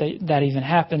forget that even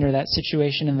happened or that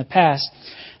situation in the past,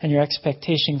 and your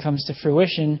expectation comes to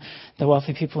fruition. The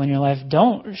wealthy people in your life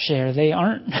don't share. They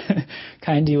aren't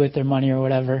kind to you with their money or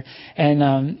whatever.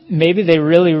 And maybe they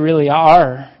really, really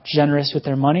are generous with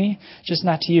their money, just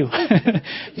not to you,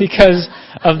 because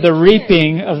of the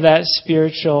reaping of that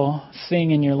spiritual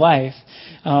thing in your life.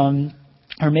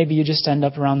 Or maybe you just end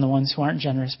up around the ones who aren't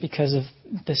generous because of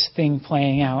this thing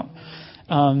playing out.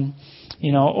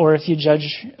 Or if you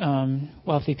judge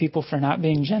wealthy people for not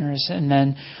being generous, and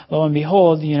then lo and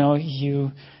behold,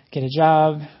 you get a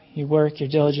job, you work, you're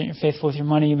diligent, you're faithful with your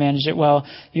money, you manage it well,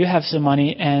 you have some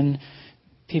money, and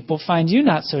people find you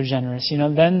not so generous.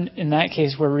 Then in that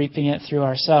case, we're reaping it through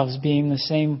ourselves, being the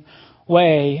same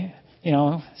way.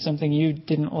 Something you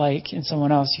didn't like in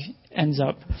someone else ends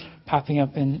up popping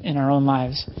up in our own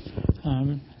lives.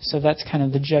 So that's kind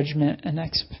of the judgment and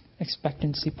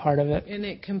expectancy part of it. And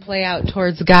it can play out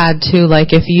towards God too,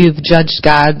 like if you've judged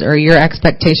God, or your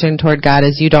expectation toward God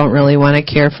is you don't really want to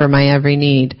care for my every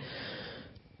need,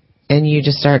 and you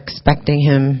just are expecting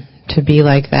Him to be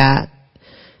like that,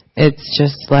 it's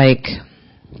just like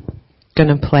going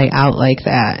to play out like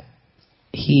that.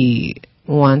 He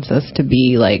wants us to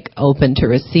be like open to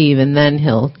receive, and then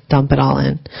He'll dump it all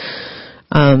in.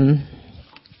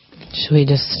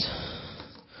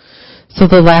 So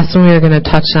the last one we were going to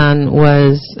touch on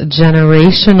was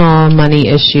generational money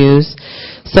issues.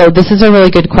 So this is a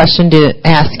really good question to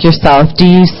ask yourself. Do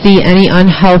you see any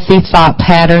unhealthy thought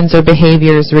patterns or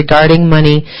behaviors regarding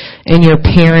money in your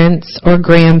parents or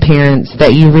grandparents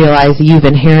that you realize you've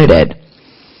inherited?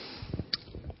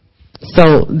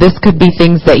 So this could be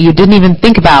things that you didn't even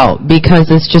think about because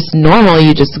it's just normal.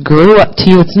 You just grew up, to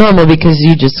you it's normal because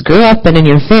you just grew up, and in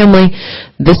your family,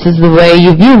 this is the way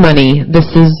you view money. This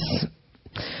is,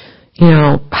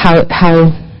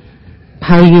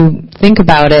 how you think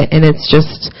about it, and it's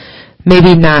just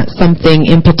maybe not something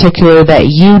in particular that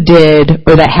you did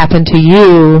or that happened to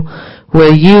you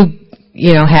where you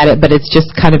had it, but it's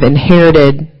just kind of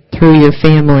inherited through your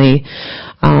family.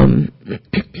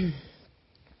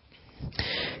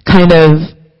 Kind of,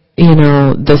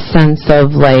 the sense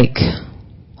of like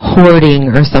hoarding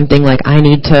or something, like I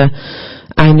need to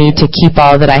keep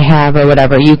all that I have or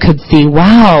whatever. You could see,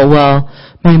 wow, well,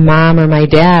 my mom or my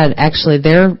dad, actually,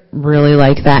 they're really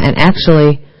like that. And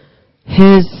actually,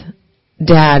 his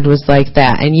dad was like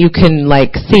that. And you can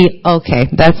like see, okay,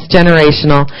 that's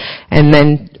generational. And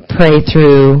then pray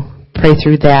through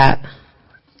that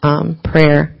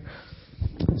prayer.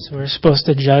 So we're supposed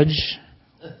to judge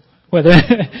whether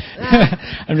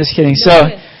I'm just kidding. So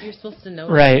you're supposed to know.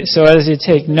 Right. So as you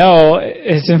take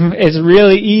it's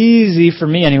really easy for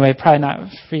me anyway, probably not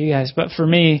for you guys, but for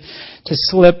me to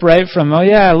slip right from, oh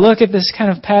yeah, look at this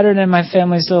kind of pattern in my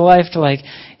family's life, to like,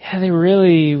 yeah, they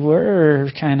really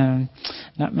were kind of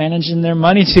not managing their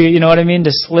money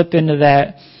to slip into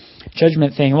that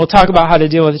judgment thing. We'll talk about how to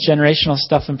deal with generational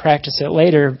stuff and practice it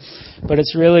later, but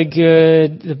it's really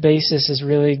good. The basis is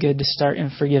really good to start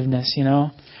in forgiveness,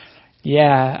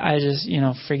 Yeah, I just,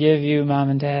 forgive you,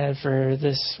 Mom and Dad, for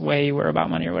this way you were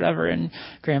about money or whatever, and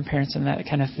grandparents and that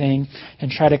kind of thing, and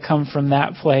try to come from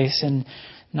that place and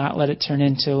not let it turn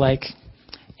into like,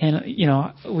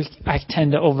 I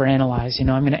tend to overanalyze,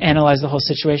 I'm going to analyze the whole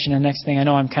situation, and next thing I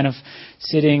know, I'm kind of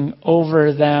sitting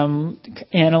over them,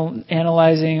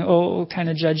 analyzing, kind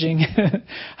of judging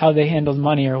how they handled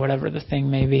money or whatever the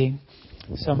thing may be.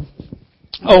 So...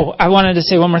 Oh, I wanted to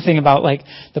say one more thing about like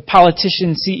the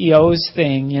politician CEOs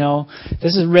thing.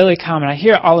 This is really common. I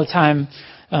hear it all the time,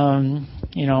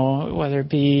 whether it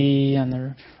be on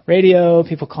the radio,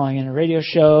 people calling into radio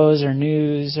shows or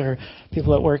news, or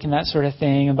people at work and that sort of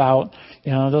thing about,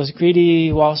 those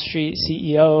greedy Wall Street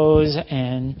CEOs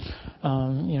and,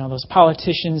 those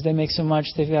politicians, they make so much,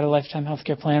 they've got a lifetime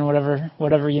healthcare plan,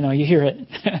 whatever, you hear it.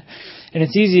 And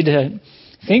it's easy to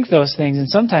think those things, and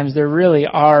sometimes there really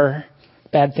are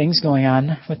bad things going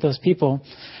on with those people.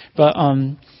 But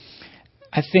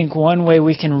I think one way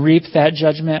we can reap that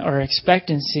judgment or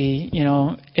expectancy,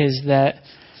 is that,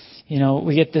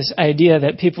 we get this idea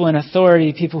that people in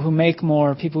authority, people who make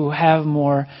more, people who have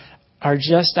more, are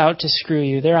just out to screw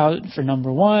you. They're out for number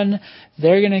one.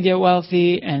 They're going to get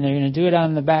wealthy, and they're going to do it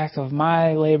on the back of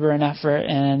my labor and effort,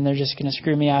 and they're just going to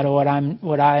screw me out of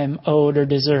what I am owed or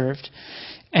deserved.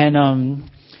 And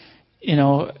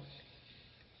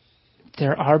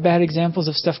there are bad examples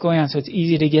of stuff going on, so it's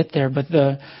easy to get there. But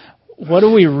what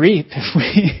do we reap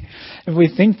if we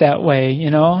think that way?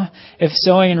 If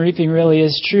sowing and reaping really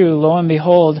is true, lo and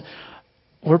behold,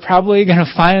 we're probably going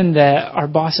to find that our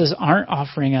bosses aren't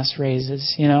offering us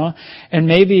raises. And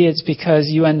maybe it's because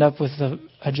you end up with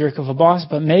a jerk of a boss,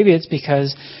 but maybe it's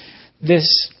because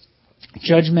this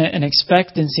judgment and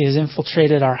expectancy has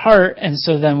infiltrated our heart, and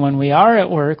so then when we are at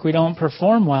work, we don't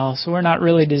perform well, so we're not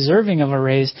really deserving of a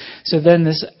raise. So then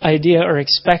this idea or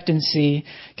expectancy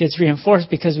gets reinforced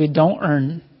because we don't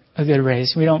earn a good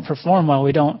raise. We don't perform well.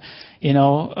 We don't,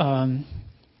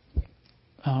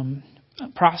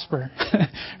 prosper,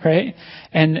 right?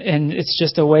 And it's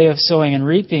just a way of sowing and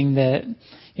reaping that,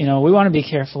 we want to be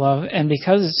careful of. And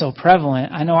because it's so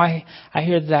prevalent, I know I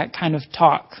hear that kind of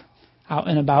talk out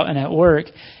and about and at work.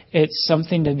 It's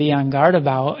something to be on guard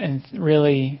about, and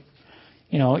really,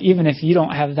 even if you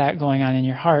don't have that going on in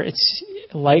your heart, it's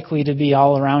likely to be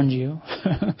all around you.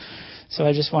 So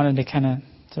I just wanted to kind of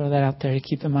throw that out there to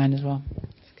keep in mind as well.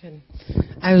 That's good.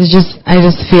 I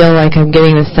just feel like I'm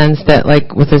getting the sense that,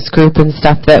 like, with this group and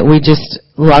stuff, that we just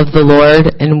love the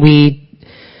Lord and we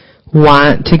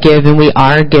want to give, and we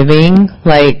are giving,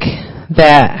 like,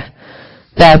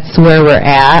 that's where we're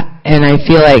at. And I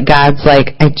feel like God's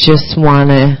like, I just want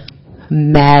to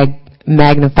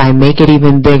magnify, make it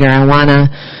even bigger. I want to,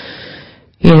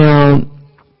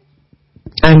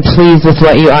 I'm pleased with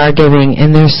what you are giving,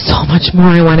 and there's so much more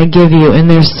I want to give you, and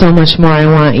there's so much more I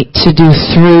want to do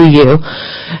through you.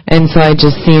 And so I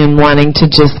just see him wanting to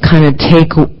just kind of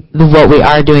take what we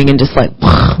are doing and just like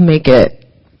make it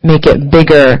make it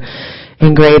bigger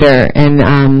and greater. And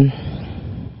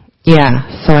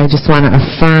so I just want to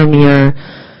affirm your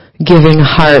giving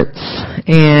hearts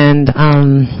and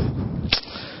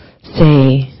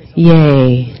say,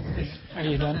 yay. Are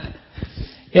you done?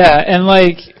 Yeah, and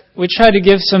we try to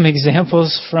give some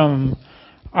examples from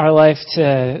our life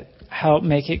to help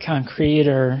make it concrete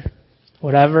or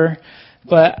whatever.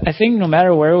 But I think no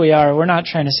matter where we are, we're not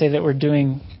trying to say that we're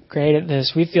doing great at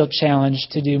this. We feel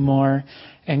challenged to do more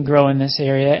and grow in this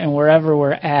area. And wherever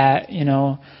we're at,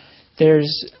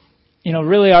 there's,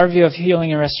 really our view of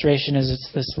healing and restoration is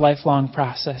it's this lifelong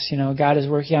process. God is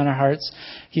working on our hearts.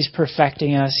 He's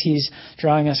perfecting us. He's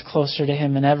drawing us closer to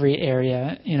Him in every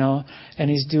area, and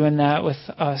He's doing that with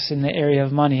us in the area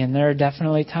of money. And there are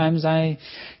definitely times I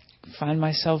find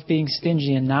myself being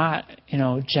stingy and not,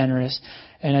 generous.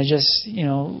 And I just,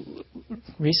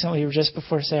 recently, just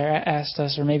before Sarah asked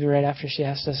us, or maybe right after she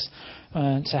asked us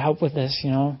to help with this,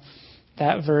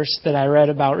 that verse that I read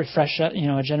about refresh, a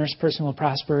generous person will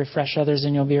prosper, refresh others,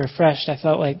 and you'll be refreshed. I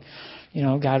felt like,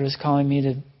 God was calling me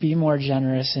to be more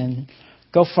generous and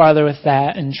go farther with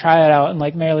that and try it out. And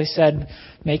like Marilee said,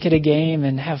 make it a game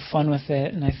and have fun with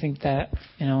it. And I think that,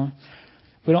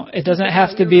 it doesn't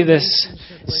have to be this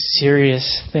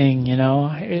serious thing,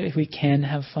 We can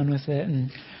have fun with it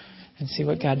and see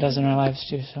what God does in our lives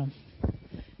too. So.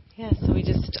 Yeah, so we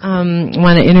just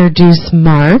want to introduce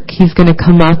Mark. He's going to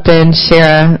come up and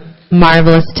share a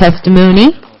marvelous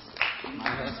testimony.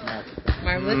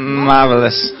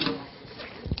 Marvelous.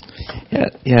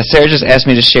 Yeah. Sarah just asked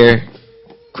me to share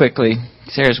quickly.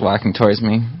 Sarah's walking towards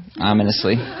me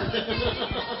ominously.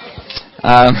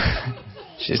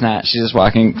 She's not. She's just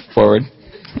walking forward.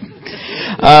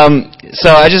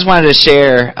 So I just wanted to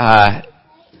share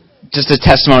just a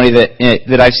testimony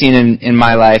that I've seen in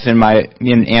my life, in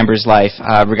Amber's life,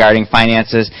 regarding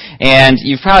finances. And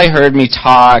you've probably heard me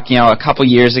talk. A couple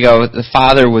years ago, the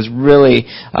Father was really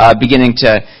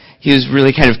He was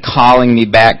really kind of calling me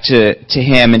back to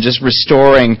Him and just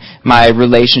restoring my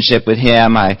relationship with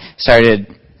Him. I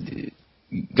started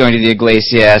going to the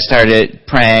iglesia, started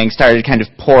praying, started kind of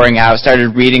pouring out,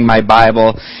 started reading my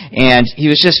Bible, and He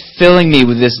was just filling me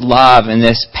with this love and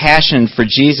this passion for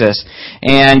Jesus.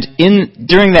 And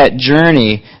during that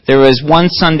journey, there was one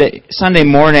Sunday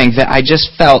morning that I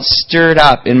just felt stirred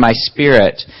up in my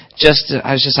spirit.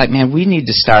 I was just like, man, we need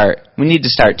to start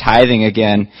tithing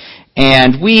again.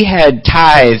 And we had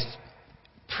tithed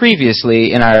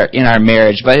previously in our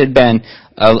marriage, but it had been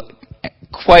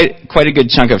quite a good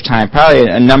chunk of time, probably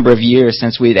a number of years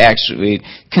since we'd actually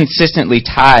consistently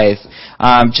tithed,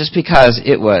 just because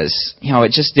it was,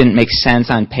 it just didn't make sense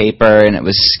on paper, and it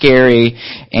was scary,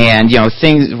 and,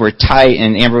 things were tight,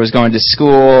 and Amber was going to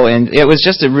school, and it was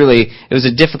just it was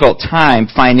a difficult time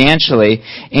financially,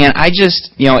 and I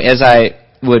just, as I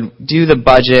would do the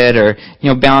budget or,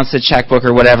 balance the checkbook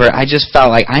or whatever, I just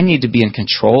felt like I need to be in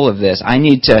control of this. I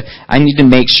need to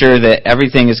make sure that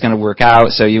everything is going to work out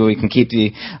so we can keep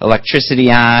the electricity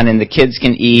on and the kids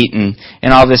can eat and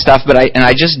all this stuff. But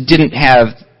I just didn't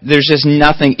have, there's just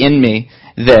nothing in me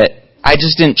that I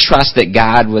just didn't trust that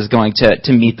God was going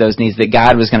to meet those needs, that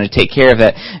God was going to take care of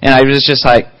it. And I was just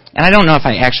like, and I don't know if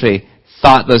I actually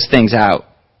thought those things out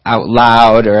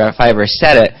loud or if I ever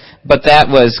said it, but that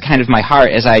was kind of my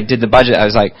heart as I did the budget. I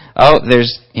was like,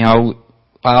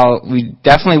 we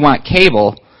definitely want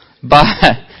cable, but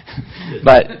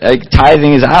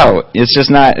tithing is out. It's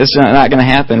not going to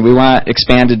happen. We want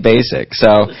expanded basic.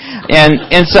 So,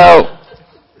 and so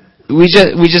we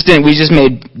just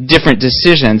made different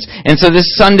decisions. And so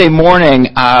this Sunday morning,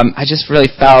 I just really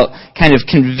felt kind of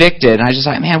convicted. And I was just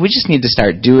like, man, we just need to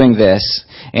start doing this.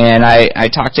 And I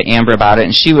talked to Amber about it,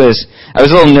 and I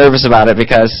was a little nervous about it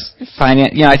because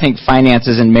I think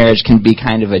finances in marriage can be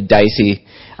kind of a dicey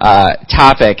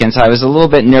topic, and so I was a little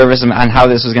bit nervous on how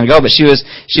this was going to go. But she was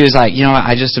like,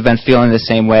 I just have been feeling the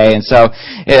same way, and so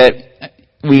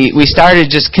we started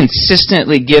just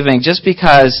consistently giving, just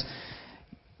because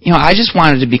I just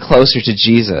wanted to be closer to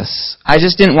Jesus. I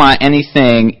just didn't want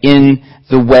anything in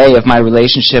the way of my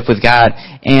relationship with God.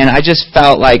 And I just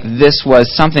felt like this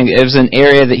was something, it was an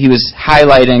area that He was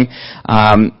highlighting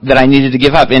that I needed to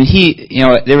give up. And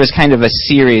there was kind of a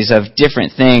series of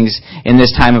different things in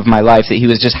this time of my life that He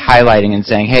was just highlighting and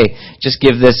saying, hey, just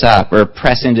give this up, or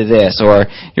press into this, or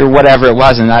whatever it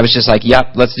was. And I was just like,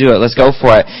 yep, let's do it, let's go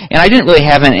for it. And I didn't really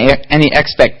have any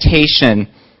expectation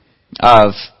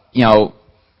of,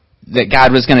 that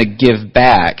God was going to give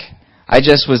back. I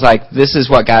just was like, this is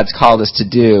what God's called us to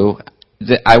do.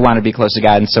 I want to be close to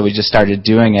God, and so we just started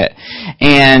doing it.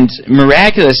 And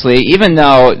miraculously, even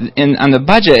though on the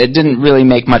budget it didn't really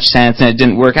make much sense and it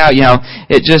didn't work out,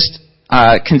 it just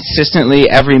consistently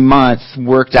every month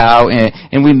worked out,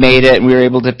 and we made it, and we were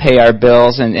able to pay our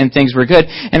bills, and things were good.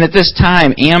 And at this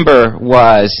time, Amber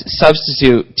was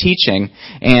substitute teaching,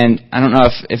 and I don't know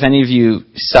if any of you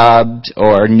subbed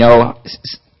or know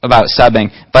about subbing,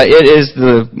 but it is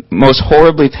the most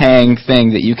horribly paying thing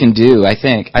that you can do, I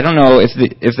think. I don't know if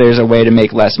there's a way to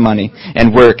make less money and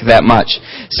work that much.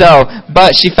 So,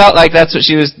 but she felt like that's what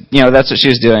she was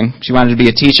doing. She wanted to be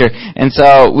a teacher. And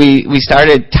so we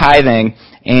started tithing,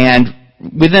 and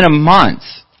within a month,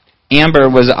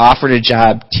 Amber was offered a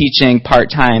job teaching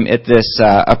part-time at this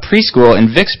a preschool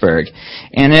in Vicksburg.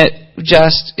 And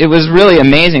it was really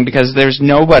amazing because there's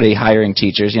nobody hiring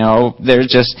teachers,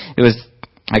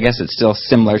 I guess it's still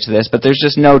similar to this, but there's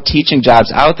just no teaching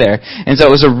jobs out there. And so it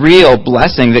was a real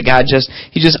blessing that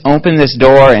He just opened this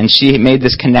door, and she made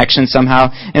this connection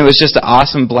somehow. And it was just an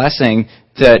awesome blessing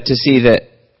to see that,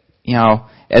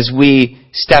 as we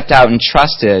stepped out and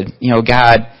trusted,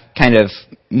 God kind of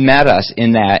met us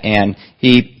in that, and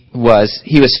He was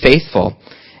faithful.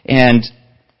 And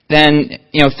then,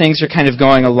 things are kind of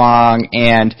going along,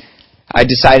 and I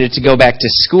decided to go back to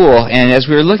school. And as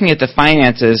we were looking at the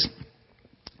finances,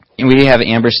 we have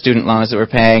Amber student loans that we're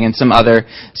paying and some other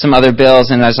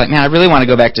bills, and I was like, man, I really want to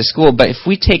go back to school, but if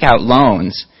we take out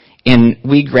loans and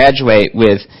we graduate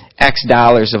with X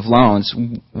dollars of loans,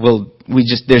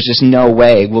 there's just no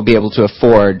way we'll be able to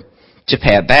afford to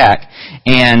pay it back.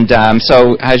 And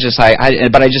so I was just like,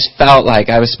 but I just felt like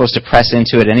I was supposed to press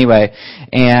into it anyway.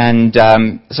 And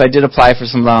so I did apply for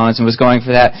some loans and was going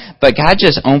for that. But God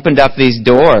just opened up these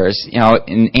doors,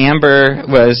 and Amber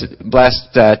was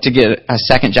blessed to get a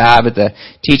second job at the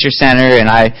teacher center, and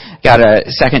I got a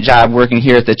second job working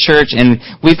here at the church, and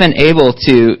we've been able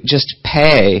to just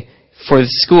pay for the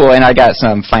school, and I got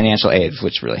some financial aid,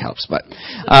 which really helps.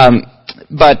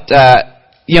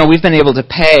 We've been able to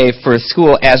pay for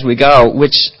school as we go,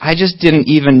 which I just didn't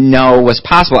even know was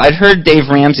possible. I'd heard Dave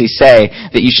Ramsey say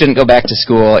that you shouldn't go back to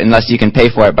school unless you can pay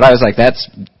for it, but I was like, that's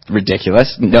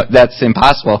ridiculous. No, that's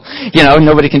impossible.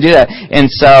 Nobody can do that. And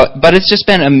so, but it's just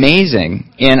been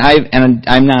amazing. And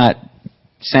I'm not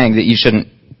saying that you shouldn't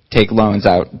take loans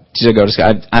out to go to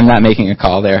school. I'm not making a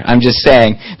call there. I'm just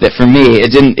saying that for me, it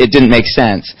didn't make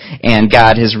sense, and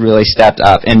God has really stepped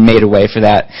up and made a way for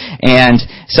that. And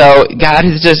so God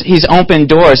He's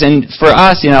opened doors, and for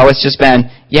us, it's just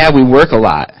been, we work a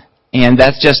lot, and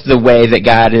that's just the way that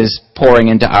God is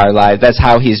pouring into our lives. That's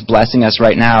how He's blessing us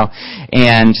right now.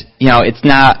 And it's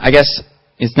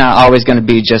not always going to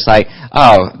be just like,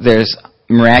 oh, there's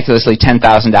miraculously $10,000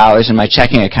 in my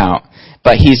checking account.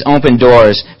 But He's opened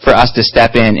doors for us to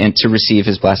step in and to receive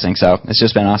His blessing. So it's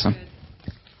just been awesome.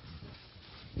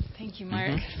 Thank you,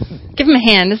 Mark. Mm-hmm. Give him a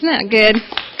hand. Isn't that good?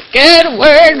 Good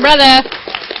word, brother.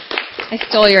 I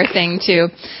stole your thing, too.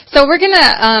 So we're going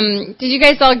to, did you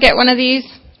guys all get one of these?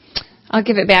 I'll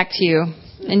give it back to you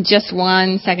in just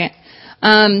 1 second.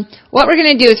 What we're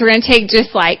going to do is we're going to take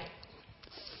just like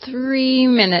 3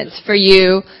 minutes for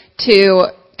you to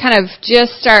kind of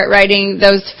just start writing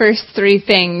those first 3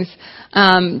 things.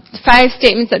 5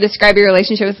 statements that describe your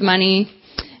relationship with money,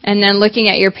 and then looking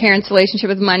at your parents' relationship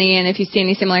with money, and if you see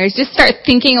any similarities, just start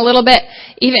thinking a little bit.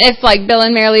 Even if, like Bill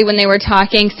and Marilee, when they were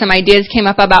talking, some ideas came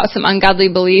up about some ungodly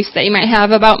beliefs that you might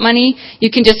have about money, you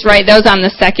can just write those on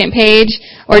the second page,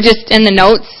 or just in the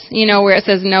notes, where it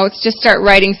says notes, just start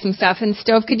writing some stuff. And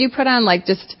Stove, could you put on like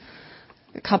just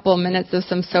a couple minutes of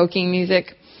some soaking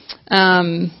music?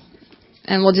 And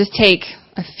we'll just take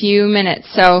a few minutes.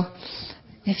 So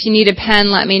if you need a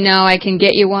pen, let me know. I can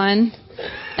get you one.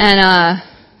 And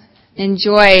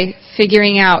enjoy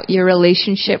figuring out your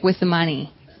relationship with the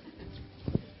money.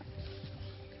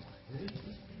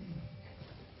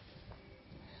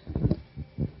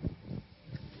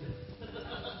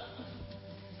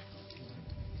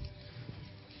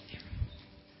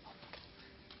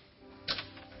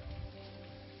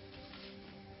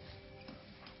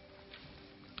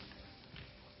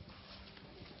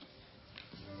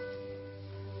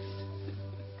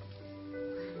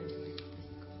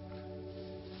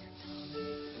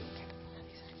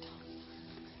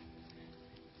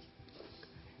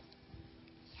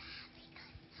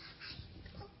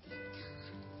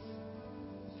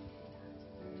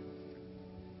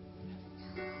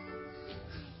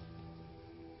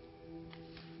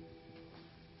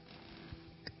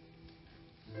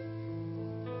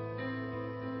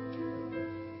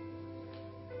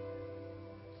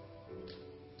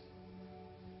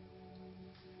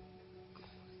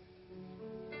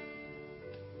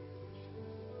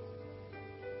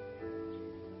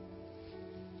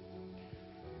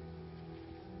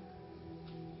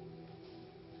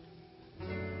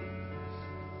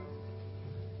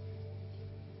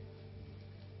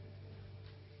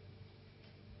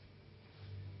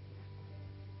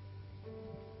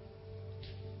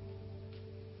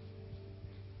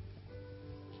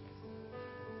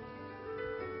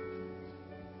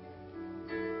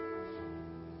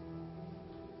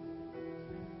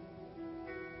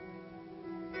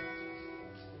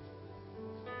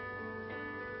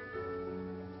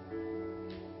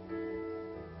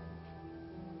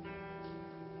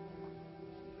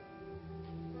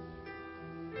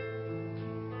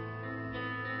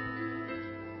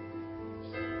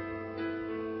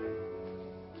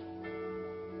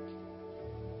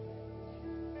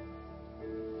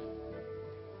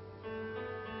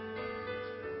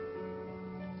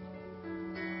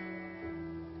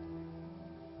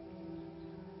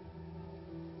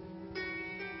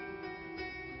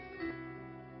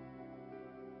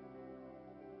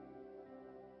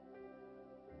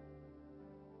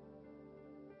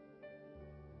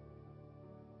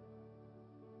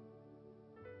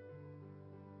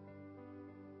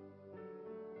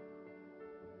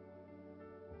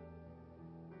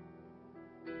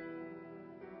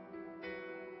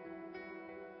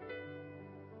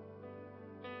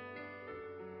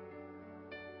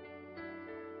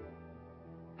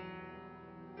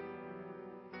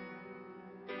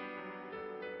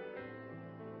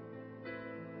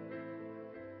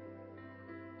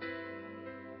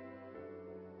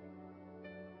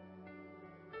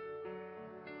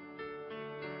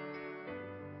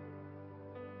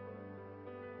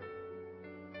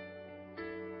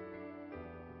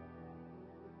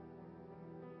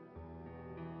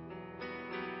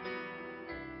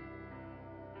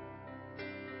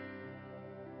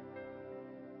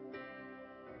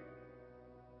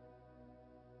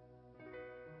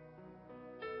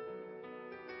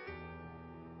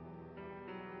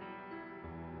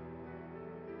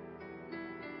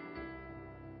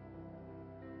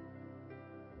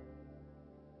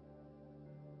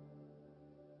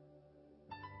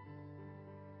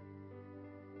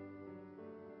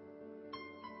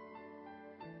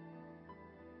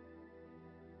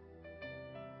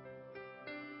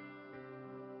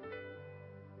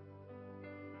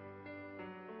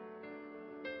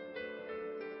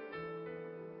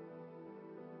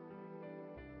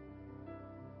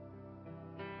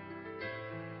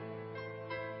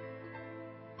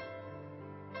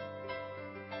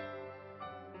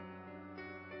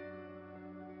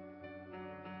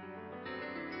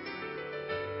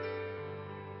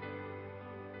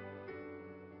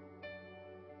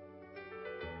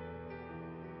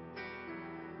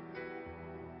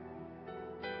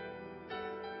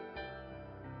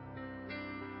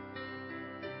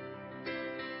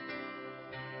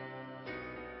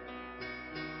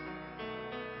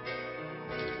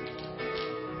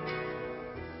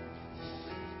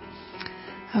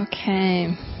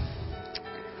 Okay.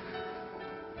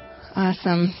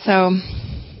 Awesome. So,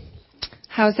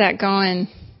 how's that going?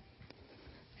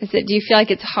 Do you feel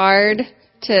like it's hard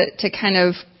to kind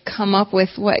of come up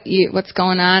with what's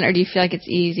going on, or do you feel like it's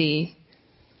easy?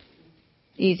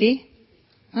 Easy?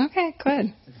 Okay,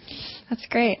 good. That's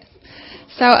great.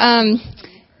 So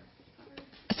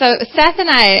Seth and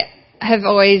I have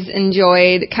always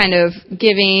enjoyed kind of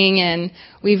giving, and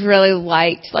we've really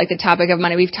liked the topic of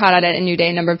money. We've taught on it at New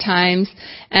Day a number of times,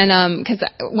 and because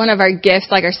one of our gifts,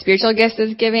 our spiritual gifts,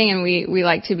 is giving, and we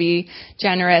like to be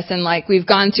generous, and we've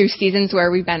gone through seasons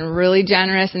where we've been really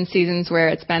generous, and seasons where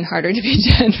it's been harder to be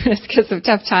generous because of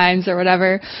tough times or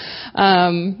whatever,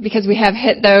 because we have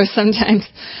hit those sometimes.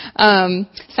 So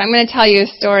I'm going to tell you a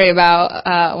story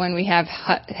about when we have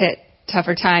hit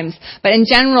tougher times. But in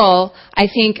general, I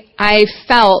think I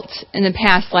felt in the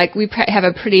past we have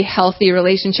a pretty healthy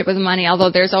relationship with money,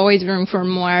 although there's always room for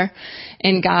more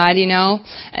in God,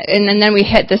 And then we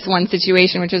hit this one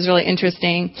situation, which was really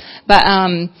interesting. But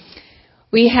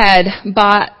we had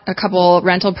bought a couple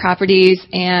rental properties,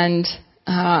 and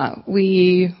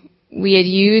we had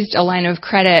used a line of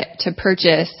credit to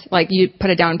purchase, you put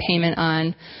a down payment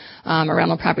on a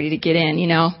rental property to get in,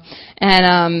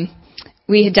 And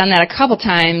we had done that a couple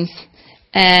times,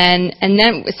 and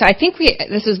then, so I think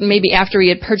this was maybe after we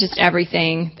had purchased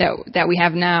everything that we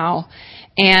have now,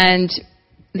 and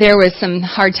there was some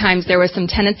hard times. There was some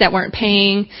tenants that weren't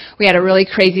paying. We had a really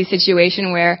crazy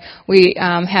situation where we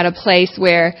had a place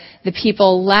where the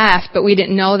people left, but we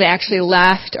didn't know they actually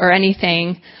left or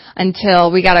anything until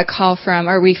we got a call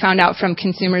or we found out from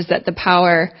consumers that the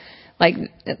power,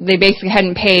 they basically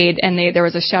hadn't paid, and there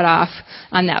was a shut off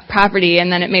on that property, and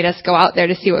then it made us go out there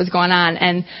to see what was going on.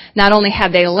 And not only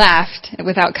had they left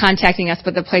without contacting us,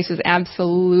 but the place was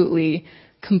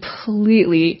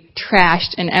completely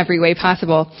trashed in every way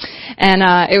possible. And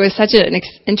it was such an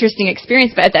interesting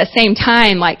experience, but at that same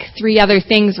time, 3 other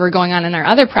things were going on in our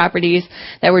other properties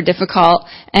that were difficult,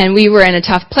 and we were in a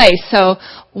tough place. So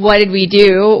what did we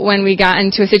do when we got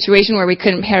into a situation where we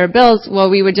couldn't pay our bills? Well,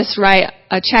 we would just write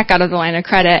a check out of the line of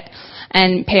credit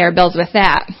and pay our bills with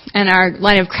that. And our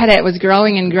line of credit was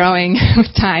growing and growing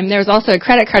with time. There was also a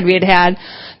credit card we had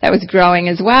that was growing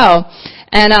as well.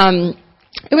 And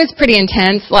it was pretty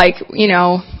intense.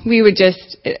 We would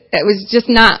just, it was just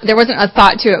not, there wasn't a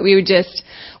thought to it. We would just,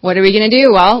 what are we going to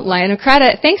do? Well, line of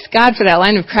credit. Thanks God for that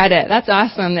line of credit. That's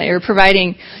awesome that you're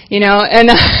providing, and,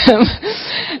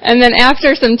 and then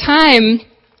after some time,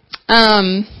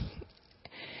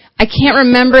 I can't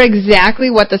remember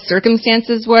exactly what the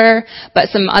circumstances were, but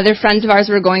some other friends of ours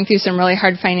were going through some really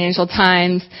hard financial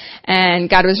times, and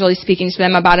God was really speaking to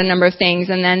them about a number of things.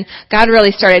 And then God really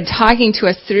started talking to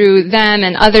us through them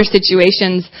and other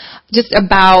situations just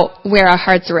about where our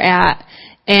hearts were at.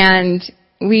 And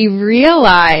we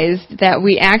realized that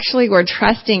we actually were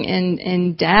trusting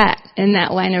in debt in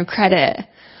that line of credit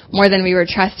more than we were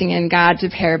trusting in God to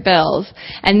pay our bills.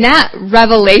 And that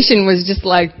revelation was just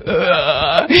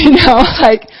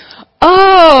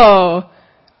oh,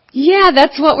 yeah,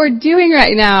 that's what we're doing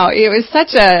right now. It was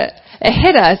it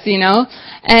hit us,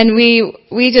 and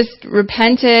we just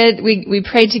repented. We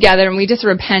prayed together, and we just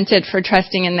repented for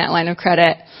trusting in that line of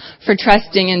credit, for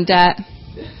trusting in debt.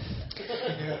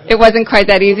 It wasn't quite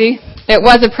that easy. It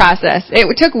was a process. It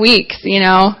took weeks, there's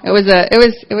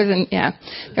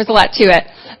a lot to it.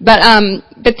 But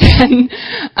then,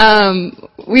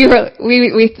 we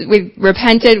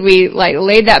repented, we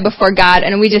laid that before God,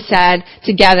 and we just said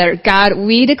together, God,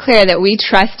 we declare that we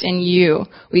trust in you.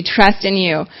 We trust in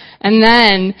you. And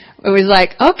then it was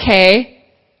okay,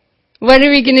 what are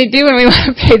we going to do when we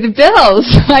want to pay the bills?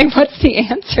 What's the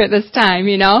answer this time,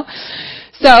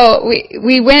 So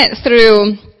we went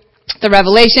through the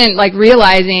revelation,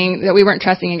 realizing that we weren't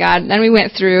trusting in God. Then we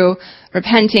went through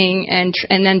repenting and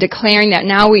then declaring that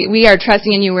now we are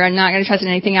trusting in you. We are not going to trust in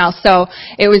anything else. So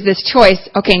it was this choice.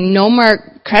 Okay, no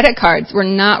more credit cards.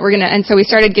 And so we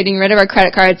started getting rid of our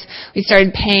credit cards. We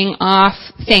started paying off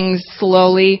things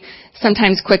slowly,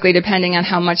 sometimes quickly, depending on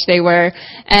how much they were.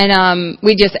 And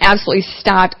we just absolutely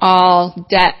stopped all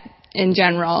debt in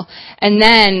general. And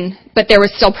then, but there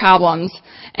were still problems.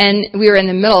 And we were in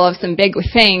the middle of some big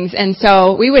things. And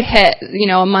so we would hit,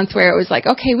 a month where it was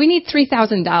okay, we need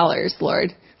 $3,000,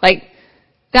 Lord.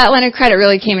 That line of credit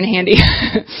really came in handy.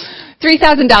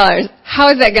 $3,000.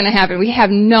 How is that going to happen? We have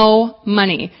no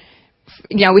money.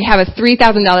 We have a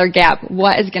 $3,000 gap.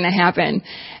 What is going to happen?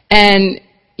 And,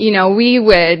 we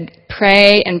would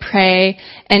pray and pray,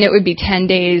 and it would be 10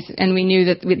 days, and we knew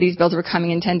that these bills were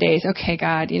coming in 10 days. Okay,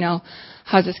 God,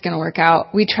 how's this going to work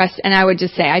out? We trust, and I would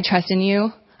just say, I trust in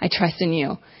you. I trust in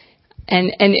you.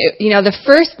 The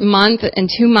first month and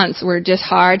 2 months were just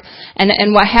hard.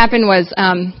 And what happened was,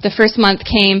 the first month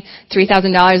came,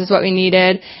 $3,000 is what we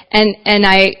needed. And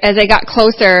as I got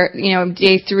closer,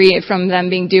 day 3 from them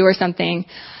being due or something,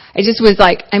 I just was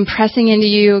like, I'm pressing into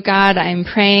you, God, I'm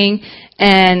praying.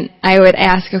 And I would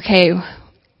ask, okay,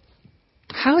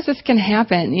 how is this going to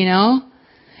happen,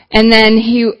 And then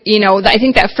I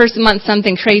think that first month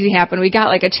something crazy happened. We got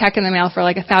like a check in the mail for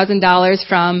like $1,000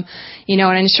 from,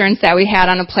 an insurance that we had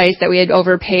on a place that we had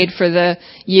overpaid for the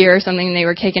year or something, and they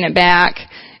were taking it back.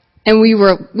 And we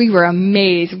were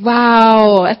amazed.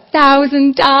 Wow,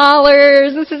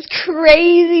 $1,000. This is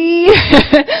crazy.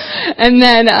 And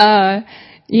then,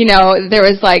 there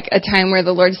was like a time where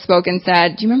the Lord spoke and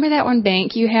said, do you remember that one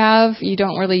bank you have? You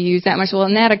don't really use that much. Well,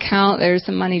 in that account, there's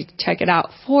some money to check it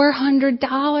out.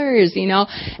 $400,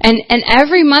 And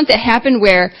every month it happened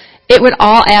where it would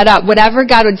all add up. Whatever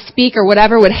God would speak or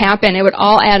whatever would happen, it would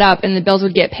all add up and the bills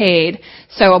would get paid.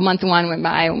 So month 1 went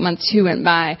by, month 2 went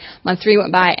by, month 3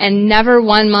 went by, and never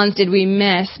one month did we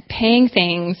miss paying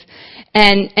things.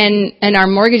 And our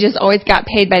mortgages always got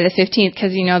paid by the 15th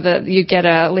because, you get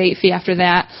a late fee after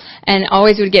that, and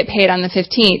always would get paid on the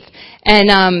 15th.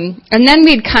 And then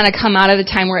we'd kind of come out of the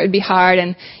time where it would be hard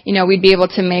and, we'd be able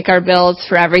to make our bills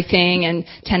for everything and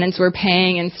tenants were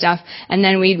paying and stuff. And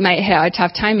then we might hit a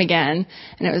tough time again.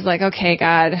 And it was like, okay,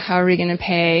 God, how are we going to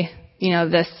pay,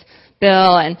 this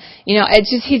bill? And,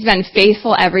 he's been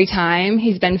faithful every time.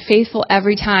 He's been faithful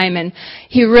every time. And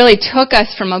he really took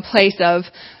us from a place of,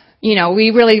 we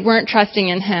really weren't trusting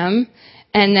in him.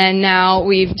 And then now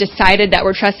we've decided that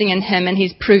we're trusting in him, and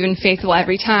he's proven faithful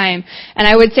every time. And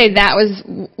I would say that was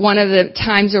one of the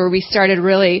times where we started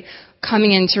really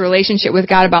coming into relationship with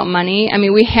God about money. I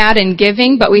mean, we had in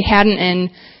giving, but we hadn't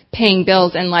in paying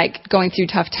bills and like going through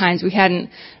tough times. We hadn't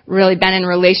really been in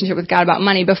relationship with God about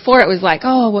money. Before it was like,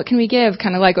 oh, what can we give?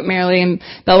 Kind of like what Marilee and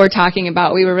Bill were talking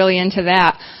about. We were really into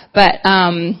that. But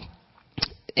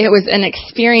it was an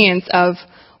experience of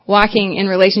walking in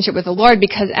relationship with the Lord,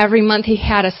 because every month he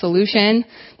had a solution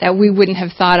that we wouldn't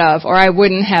have thought of, or I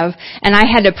wouldn't have, and I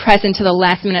had to press into the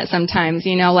last minute sometimes,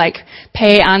 like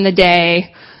pay on the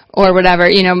day or whatever,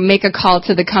 make a call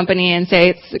to the company and say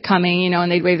it's coming,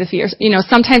 and they'd waive the fee. Or,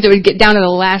 sometimes it would get down to the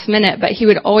last minute, but he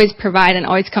would always provide and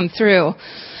always come through.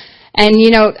 And,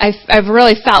 I've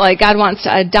really felt like God wants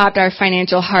to adopt our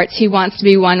financial hearts. He wants to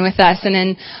be one with us. And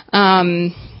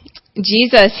in,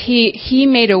 Jesus, he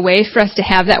made a way for us to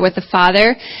have that with the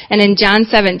Father. And in John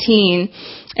 17,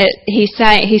 he's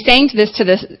saying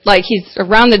like he's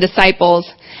around the disciples,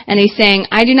 and he's saying,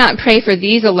 I do not pray for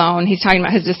these alone. He's talking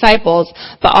about his disciples,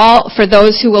 but for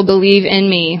those who will believe in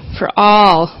me, for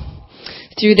all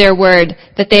through their word,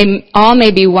 that they all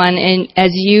may be one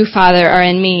as you, Father, are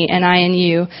in me and I in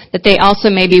you, that they also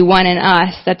may be one in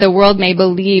us, that the world may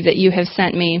believe that you have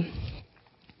sent me.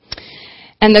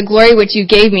 And the glory which you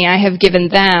gave me I have given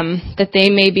them, that they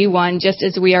may be one just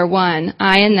as we are one,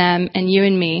 I and them and you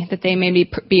and me, that they may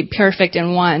be perfect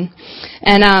in one.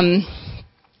 And,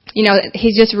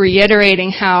 he's just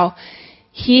reiterating how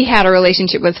he had a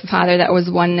relationship with the Father that was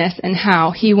oneness, and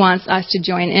how he wants us to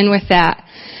join in with that.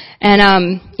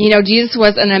 And, Jesus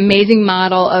was an amazing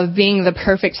model of being the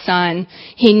perfect son.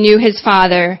 He knew his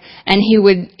Father, and he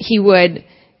would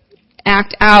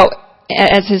act out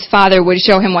as his Father would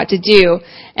show him what to do.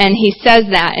 And he says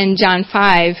that in John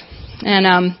 5.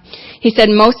 And he said,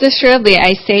 most assuredly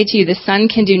I say to you, the Son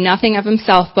can do nothing of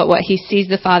himself but what he sees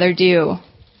the Father do.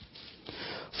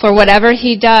 For whatever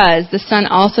he does, the Son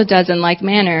also does in like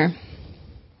manner.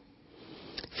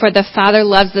 For the Father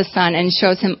loves the Son and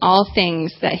shows him all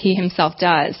things that he himself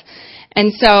does.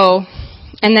 And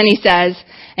then he says,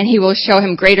 and he will show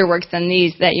him greater works than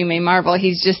these, that you may marvel.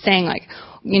 He's just saying, like,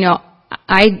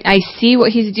 I see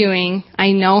what he's doing,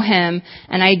 I know him,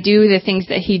 and I do the things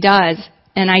that he does,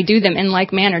 and I do them in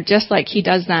like manner, just like he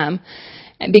does them,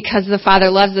 because the Father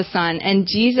loves the Son. And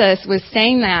Jesus was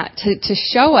saying that to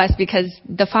show us, because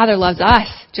the Father loves us,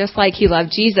 just like he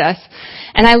loved Jesus.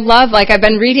 And I love, I've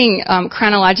been reading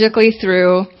chronologically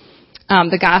through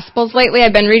the Gospels lately.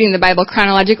 I've been reading the Bible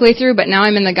chronologically through, but now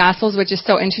I'm in the Gospels, which is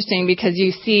so interesting because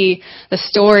you see the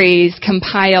stories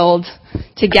compiled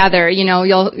together.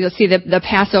 You'll see the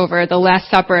Passover, the Last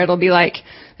Supper. It'll be like,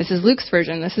 this is Luke's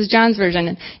version, this is John's version,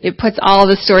 and it puts all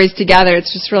the stories together.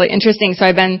 It's just really interesting. So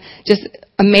I've been just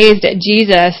amazed at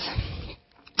Jesus,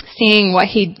 seeing what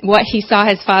he saw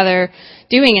his Father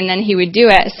doing, and then he would do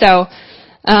it. So,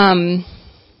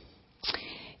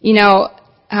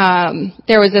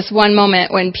 there was this one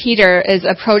moment when Peter is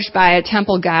approached by a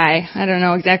temple guy. I don't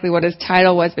know exactly what his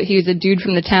title was, but he was a dude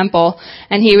from the temple.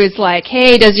 And he was like,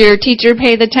 hey, does your teacher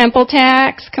pay the temple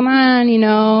tax? Come on,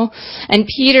 And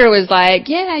Peter was like,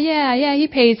 yeah, he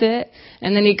pays it.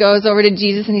 And then he goes over to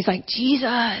Jesus and he's like,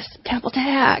 Jesus, temple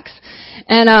tax.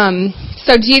 And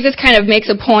so Jesus kind of makes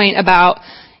a point about,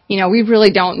 we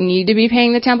really don't need to be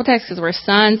paying the temple tax because we're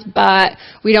sons, but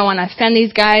we don't want to offend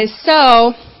these guys.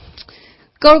 So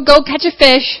go catch a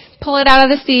fish, pull it out of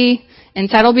the sea,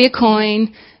 inside will be a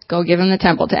coin, go give them the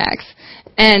temple tax.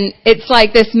 And it's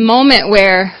like this moment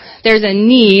where there's a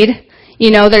need,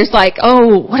 there's like,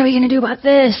 oh, what are we going to do about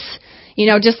this?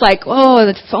 Just like, oh,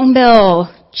 the phone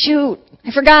bill, shoot,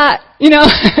 I forgot,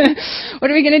 what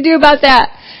are we going to do about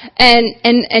that?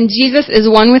 And Jesus is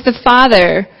one with the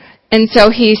Father, and so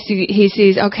he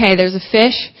sees, okay, there's a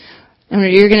fish, and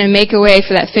you're going to make a way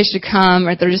for that fish to come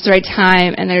at just the right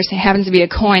time, and there happens to be a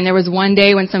coin. There was one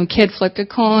day when some kid flipped a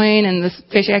coin, and the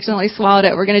fish accidentally swallowed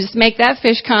it. We're going to just make that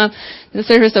fish come to the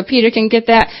surface so Peter can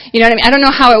get that. You know what I mean? I don't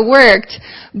know how it worked,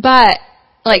 but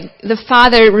like the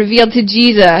Father revealed to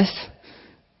Jesus,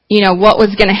 what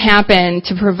was going to happen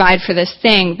to provide for this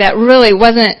thing that really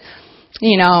wasn't,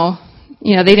 they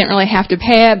didn't really have to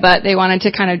pay it, but they wanted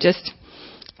to kind of just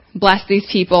bless these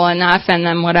people and not offend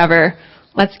them, whatever.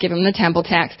 Let's give them the temple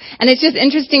tax. And it's just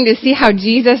interesting to see how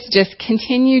Jesus just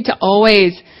continued to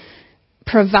always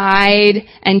provide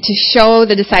and to show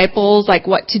the disciples like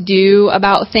what to do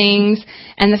about things.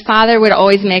 And the Father would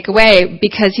always make a way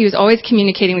because he was always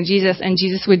communicating with Jesus, and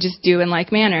Jesus would just do in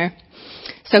like manner.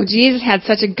 So Jesus had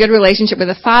such a good relationship with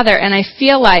the Father, and I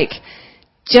feel like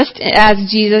just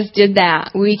as Jesus did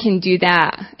that, we can do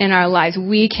that in our lives.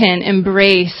 We can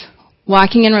embrace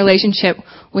walking in relationship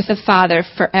with the Father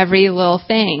for every little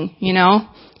thing,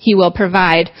 He will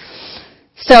provide.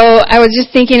 So I was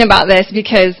just thinking about this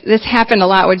because this happened a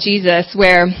lot with Jesus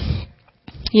where,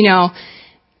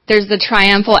 there's the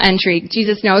triumphal entry.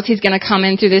 Jesus knows he's going to come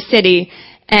in through the city,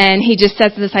 and he just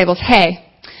says to the disciples, hey,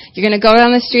 you're going to go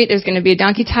down the street, there's going to be a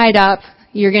donkey tied up,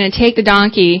 you're going to take the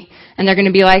donkey, and they're going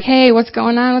to be like, hey, what's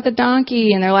going on with the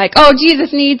donkey? And they're like, oh,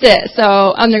 Jesus needs it.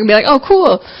 So they're going to be like, oh,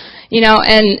 cool.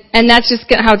 And that's just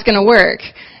how it's going to work.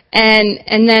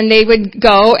 And then they would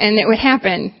go and it would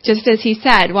happen, just as he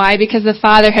said. Why? Because the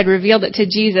Father had revealed it to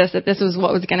Jesus that this was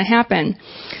what was going to happen.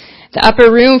 The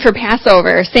upper room for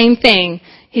Passover, same thing.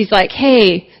 He's like,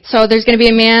 hey, so there's going to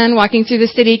be a man walking through the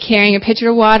city carrying a pitcher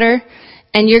of water,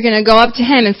 and you're going to go up to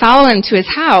him and follow him to his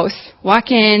house.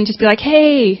 Walk in, just be like,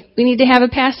 hey, we need to have a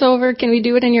Passover. Can we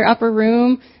do it in your upper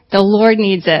room? The Lord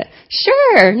needs it.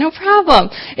 Sure, no problem.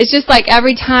 It's just like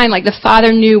every time, like the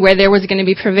Father knew where there was going to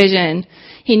be provision.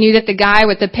 He knew that the guy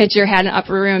with the pitcher had an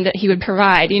upper room that he would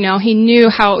provide. He knew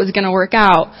how it was going to work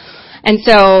out. And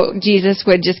so Jesus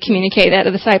would just communicate that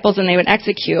to the disciples and they would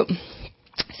execute.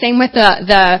 Same with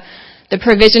the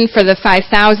provision for the 5,000,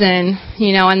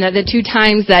 and the 2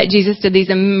 times that Jesus did these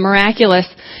miraculous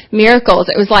miracles.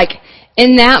 It was like,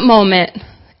 in that moment,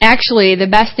 actually the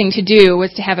best thing to do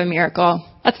was to have a miracle.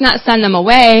 Let's not send them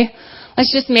away.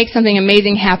 Let's just make something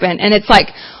amazing happen. And it's like,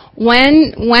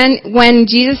 when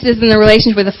Jesus is in the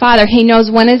relationship with the Father, he knows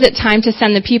when is it time to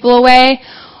send the people away,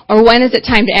 or when is it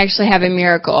time to actually have a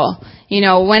miracle.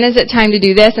 When is it time to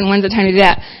do this, and when is it time to do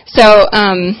that. So,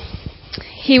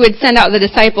 he would send out the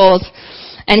disciples,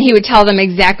 and he would tell them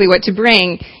exactly what to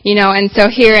bring, and so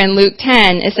here in Luke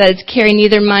 10, it says, carry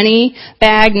neither money,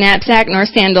 bag, knapsack, nor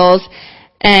sandals,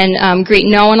 and greet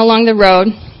no one along the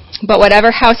road, but whatever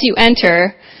house you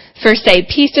enter, first say,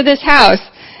 peace to this house,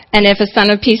 and if a son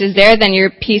of peace is there, then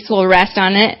your peace will rest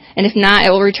on it, and if not,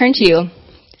 it will return to you.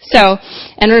 So,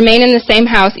 and remain in the same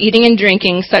house, eating and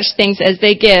drinking such things as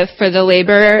they give, for the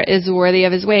laborer is worthy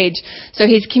of his wage. So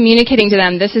he's communicating to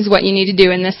them, this is what you need to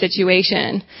do in this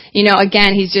situation.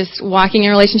 Again, he's just walking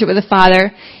in relationship with the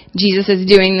Father. Jesus is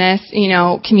doing this,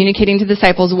 communicating to the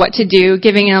disciples what to do,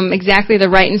 giving them exactly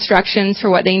the right instructions for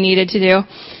what they needed to do.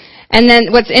 And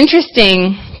then what's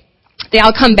interesting, they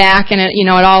all come back and it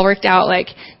all worked out, like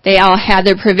they all had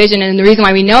their provision. And the reason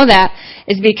why we know that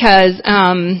is because,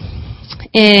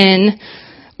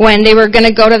 when they were going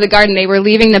to go to the garden, they were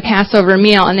leaving the Passover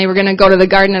meal and they were going to go to the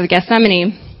Garden of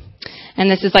Gethsemane. And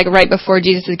this is like right before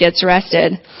Jesus gets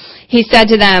arrested. He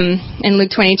said to them in Luke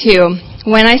 22,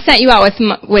 when I sent you out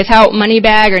without money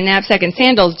bag or knapsack and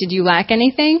sandals, did you lack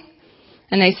anything?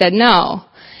 And they said no.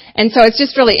 And so it's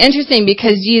just really interesting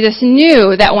because Jesus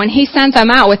knew that when he sent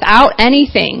them out without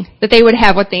anything, that they would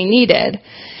have what they needed.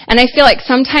 And I feel like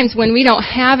sometimes when we don't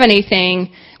have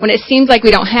anything, when it seems like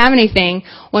we don't have anything,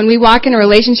 when we walk in a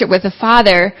relationship with the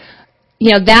Father,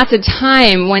 that's a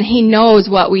time when he knows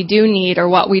what we do need or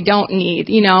what we don't need,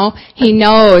 He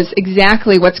knows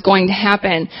exactly what's going to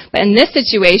happen. But in this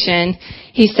situation,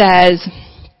 he says,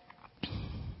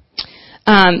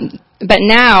 but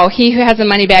now he who has a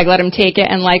money bag, let him take it,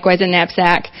 and likewise a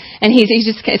knapsack. And he's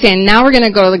just saying, now we're going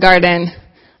to go to the garden.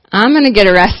 I'm going to get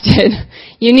arrested.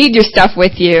 You need your stuff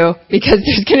with you because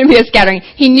there's going to be a scattering.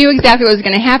 He knew exactly what was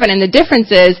going to happen. And the difference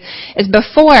is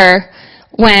before,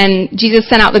 when Jesus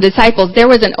sent out the disciples, there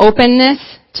was an openness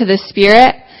to the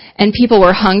Spirit, and people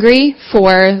were hungry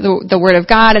for the Word of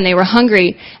God, and they were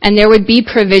hungry, and there would be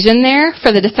provision there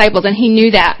for the disciples, and he knew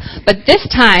that. But this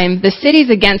time, the city's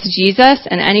against Jesus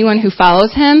and anyone who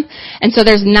follows him, and so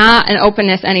there's not an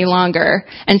openness any longer.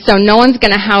 And so no one's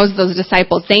going to house those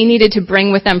disciples. They needed to bring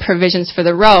with them provisions for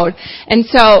the road. And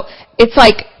so it's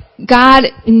like God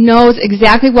knows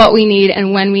exactly what we need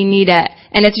and when we need it.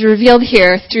 And it's revealed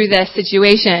here through this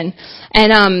situation.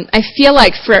 And I feel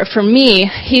like for me,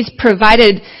 he's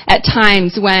provided at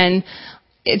times when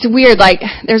it's weird. Like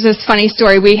there's this funny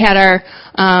story. We had our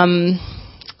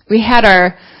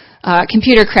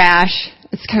computer crash.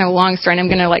 It's kind of a long story, and I'm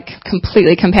going to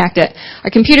completely compact it.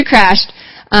 Our computer crashed.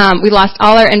 We lost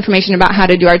all our information about how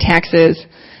to do our taxes,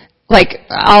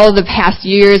 all of the past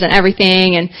years and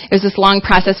everything, and it was this long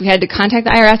process. We had to contact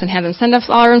the IRS and have them send us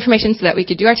all our information so that we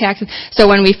could do our taxes. So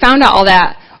when we found out all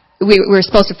that, we were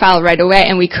supposed to file right away,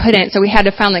 and we couldn't, so we had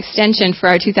to file an extension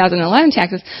for our 2011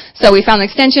 taxes. So we filed an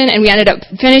extension, and we ended up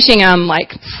finishing them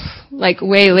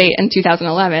way late in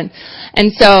 2011. And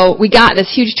so we got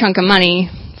this huge chunk of money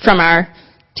from our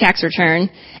tax return,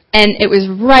 and it was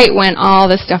right when all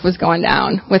this stuff was going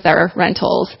down with our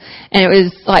rentals. And it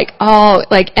was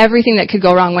everything that could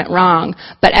go wrong went wrong.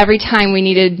 But every time we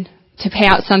needed to pay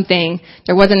out something,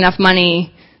 there wasn't enough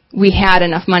money. We had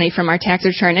enough money from our tax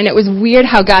return. And it was weird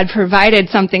how God provided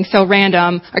something so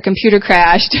random. Our computer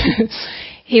crashed.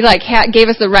 He gave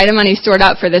us the right amount of money stored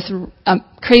up for this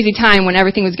crazy time when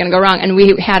everything was going to go wrong, and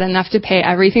we had enough to pay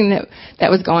everything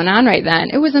that was going on right then.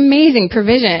 It was amazing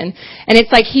provision, and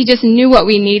it's like he just knew what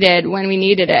we needed when we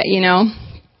needed it,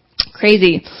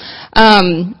 Crazy.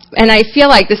 And I feel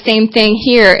like the same thing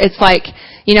here. It's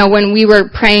when we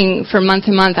were praying for month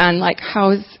to month on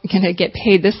how is going to get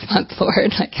paid this month, Lord?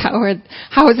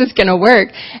 How is this going to work?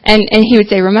 And he would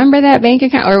say, remember that bank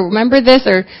account, or remember this,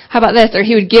 or how about this? Or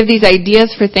he would give these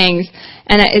ideas for things.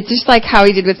 And it's just like how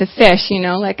he did with the fish,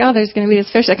 there's going to be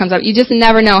this fish that comes up. You just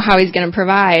never know how he's going to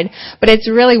provide. But it's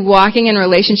really walking in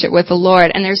relationship with the Lord,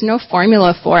 and there's no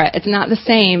formula for it. It's not the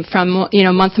same from,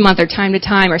 month to month or time to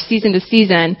time or season to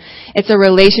season. It's a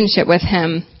relationship with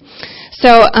him.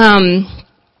 So,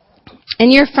 in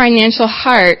your financial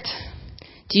heart,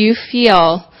 do you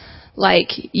feel like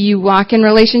you walk in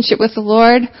relationship with the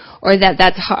Lord, or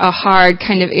that's a hard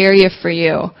kind of area for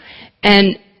you?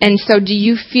 And so do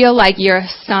you feel like you're a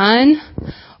son,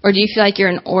 or do you feel like you're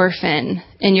an orphan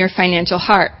in your financial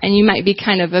heart? And you might be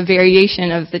kind of a variation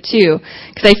of the two.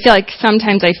 Because I feel like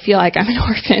sometimes I feel like I'm an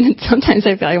orphan, and sometimes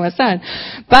I feel like I'm a son.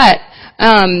 But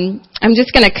I'm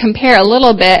just going to compare a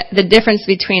little bit the difference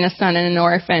between a son and an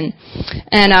orphan.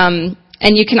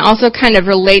 And you can also kind of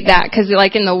relate that, because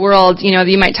in the world, you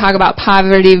might talk about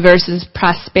poverty versus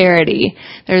prosperity.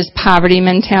 There's poverty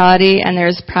mentality, and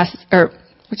there's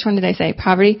which one did I say?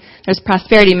 Poverty? There's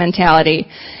prosperity mentality.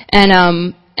 And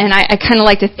I kind of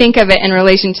like to think of it in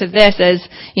relation to this as,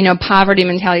 poverty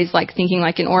mentality is like thinking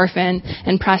like an orphan,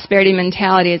 and prosperity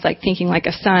mentality is like thinking like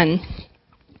a son.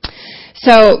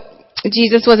 So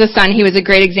Jesus was a son. He was a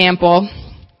great example.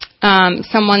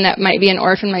 Someone that might be an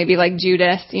orphan might be like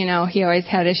Judas. He always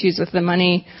had issues with the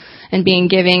money and being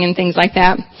giving and things like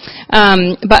that.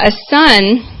 But a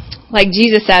son, like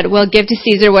Jesus said, will give to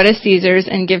Caesar what is Caesar's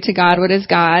and give to God what is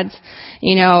God's.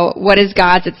 What is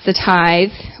God's? It's the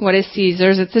tithe. What is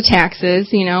Caesar's? It's the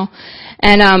taxes,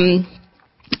 And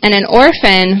an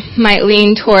orphan might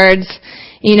lean towards,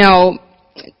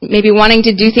 maybe wanting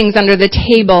to do things under the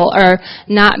table, or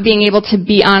not being able to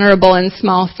be honorable in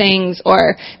small things,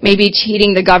 or maybe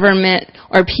cheating the government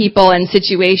or people in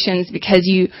situations because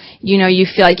you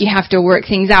feel like you have to work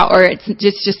things out, or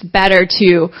it's just better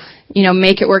to,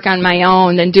 make it work on my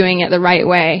own than doing it the right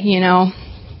way,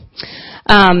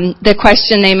 The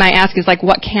question they might ask is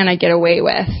what can I get away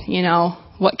with?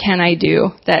 What can I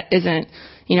do that isn't,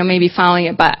 maybe following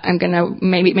it, but I'm going to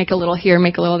maybe make a little here,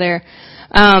 make a little there.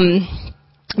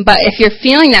 But if you're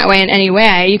feeling that way in any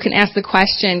way, you can ask the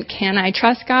question, can I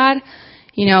trust God?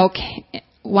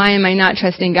 Why am I not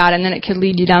trusting God? And then it could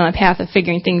lead you down a path of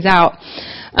figuring things out.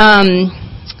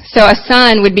 So a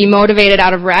son would be motivated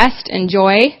out of rest and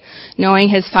joy knowing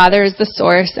his Father is the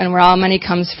source and where all money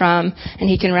comes from, and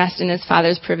he can rest in his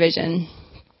Father's provision.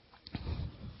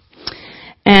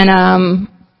 And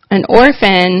an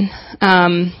orphan,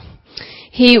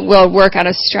 he will work out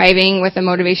of striving with a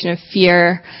motivation of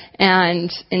fear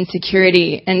and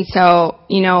insecurity. And so,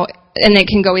 and it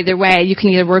can go either way. You can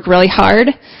either work really hard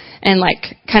and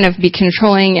kind of be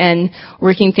controlling and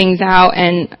working things out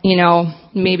and,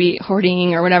 maybe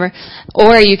hoarding or whatever.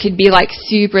 Or you could be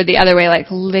super the other way,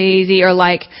 lazy or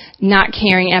not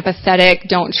caring, apathetic,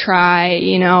 don't try,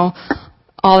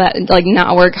 all that,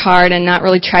 not work hard and not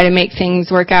really try to make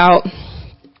things work out.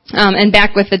 And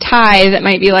back with the tithe, it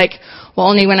might be well,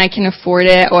 only when I can afford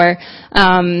it, or,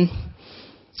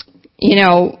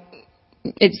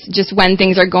 it's just when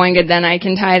things are going good, then I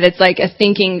can tithe. It's a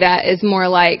thinking that is more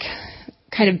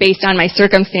kind of based on my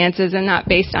circumstances and not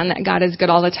based on that God is good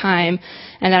all the time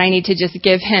and that I need to just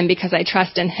give him because I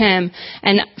trust in him.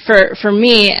 And for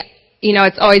me,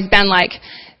 it's always been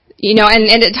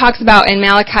and it talks about in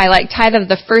Malachi, tithe of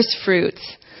the first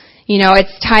fruits.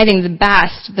 It's tithing the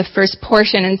best, the first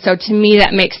portion. And so to me,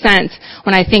 that makes sense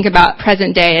when I think about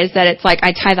present day is that it's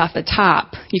I tithe off the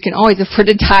top. You can always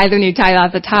afford to tithe when you tithe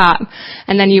off the top.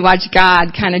 And then you watch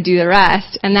God kind of do the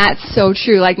rest. And that's so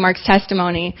true, like Mark's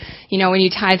testimony. When you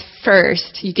tithe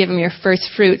first, you give him your first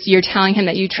fruits. You're telling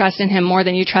him that you trust in him more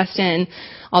than you trust in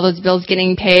all those bills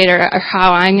getting paid or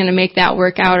how I'm going to make that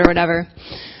work out or whatever.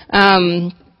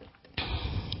 And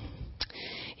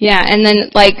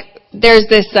then there's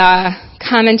this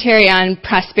commentary on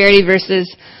prosperity versus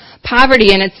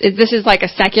poverty, and this is a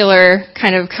secular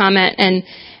kind of comment, and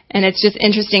it's just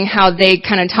interesting how they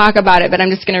kind of talk about it, but I'm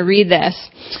just going to read this.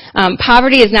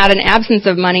 Poverty is not an absence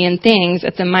of money and things,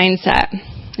 it's a mindset.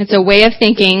 It's a way of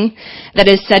thinking that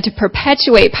is said to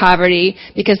perpetuate poverty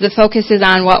because the focus is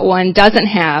on what one doesn't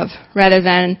have rather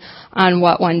than on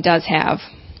what one does have.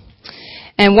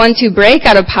 And ones who break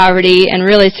out of poverty and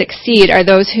really succeed are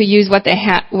those who use what they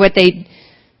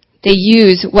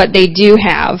use what they do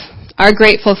have, are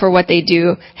grateful for what they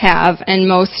do have, and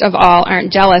most of all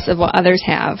aren't jealous of what others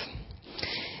have.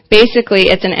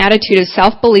 Basically, it's an attitude of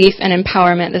self-belief and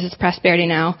empowerment. This is prosperity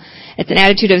now. It's an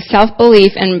attitude of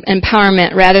self-belief and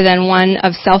empowerment rather than one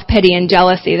of self-pity and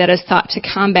jealousy that is thought to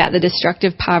combat the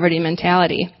destructive poverty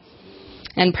mentality.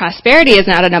 And prosperity is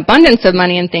not an abundance of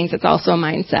money and things, it's also a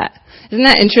mindset. Isn't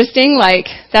that interesting?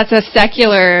 That's a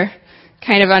secular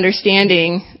kind of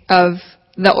understanding of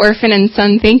the orphan and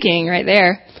son thinking right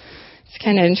there. It's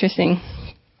kind of interesting.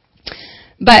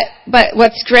 But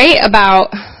what's great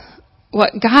about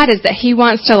what God is that he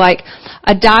wants to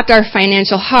adopt our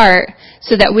financial heart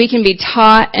so that we can be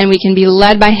taught and we can be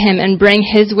led by him and bring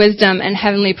his wisdom and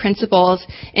heavenly principles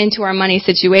into our money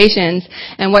situations.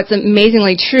 And what's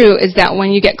amazingly true is that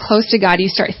when you get close to God, you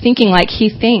start thinking like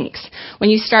he thinks. When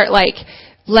you start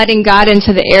letting God into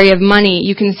the area of money,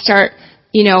 you can start,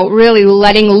 really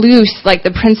letting loose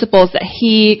the principles that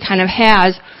he kind of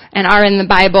has and are in the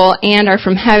Bible and are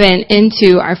from heaven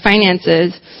into our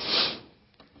finances.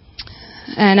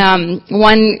 And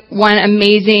one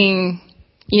amazing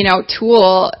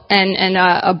tool and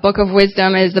a book of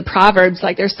wisdom is the Proverbs.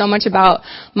 There's so much about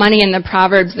money in the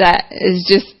Proverbs that is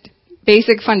just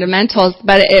basic fundamentals,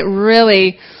 but it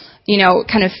really,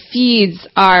 kind of feeds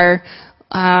our,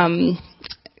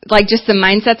 just the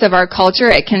mindsets of our culture.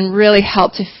 It can really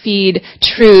help to feed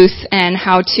truth and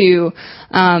how to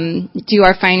do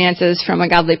our finances from a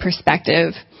godly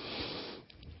perspective.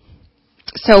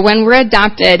 So when we're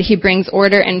adopted, he brings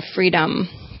order and freedom.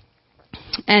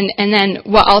 And then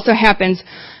what also happens,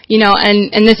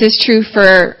 and this is true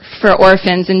for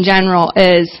orphans in general,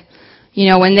 is,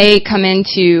 when they come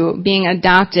into being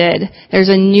adopted, there's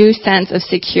a new sense of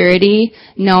security,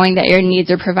 knowing that your needs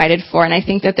are provided for. And I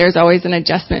think that there's always an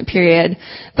adjustment period,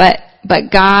 but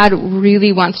God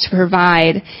really wants to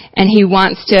provide, and he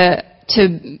wants to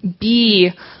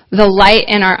be the light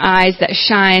in our eyes that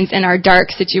shines in our dark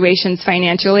situations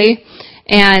financially.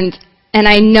 And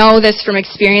I know this from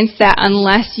experience that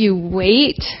unless you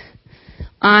wait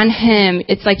on him,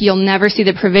 it's you'll never see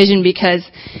the provision because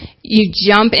you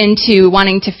jump into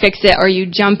wanting to fix it, or you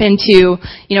jump into,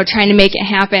 trying to make it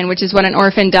happen, which is what an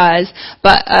orphan does.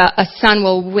 But a son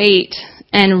will wait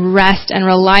and rest and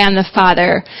rely on the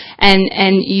Father,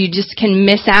 and you just can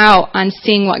miss out on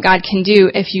seeing what God can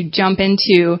do if you jump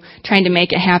into trying to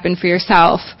make it happen for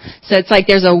yourself. So it's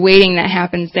there's a waiting that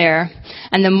happens there.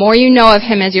 And the more you know of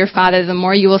him as your Father, the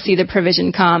more you will see the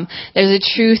provision come. There's a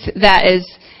truth that is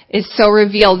is so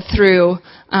revealed through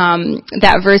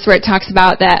that verse where it talks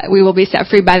about that we will be set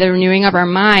free by the renewing of our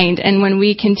mind. And when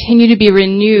we continue to be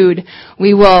renewed,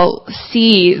 we will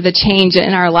see the change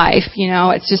in our life.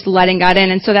 It's just letting God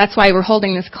in. And so that's why we're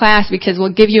holding this class, because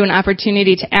we'll give you an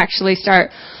opportunity to actually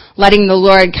start letting the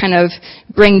Lord kind of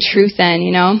bring truth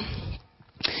in,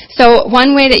 So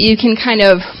one way that you can kind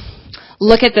of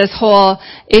look at this whole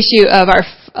issue of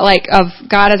of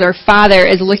God as our Father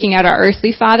is looking at our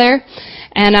earthly father.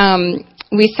 And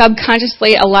we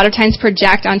subconsciously a lot of times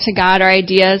project onto God our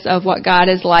ideas of what God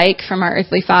is like from our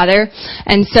earthly father.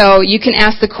 And so you can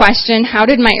ask the question, how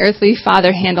did my earthly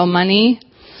father handle money?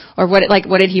 Or what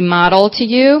did he model to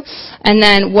you? And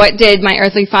then what did my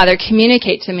earthly father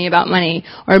communicate to me about money?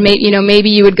 Or maybe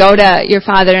you would go to your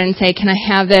father and say, can I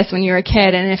have this when you were a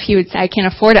kid? And if he would say, I can't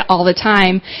afford it all the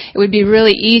time, it would be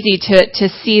really easy to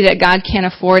see that God can't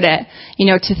afford it.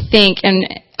 To think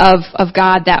of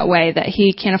God that way, that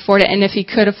he can't afford it. And if he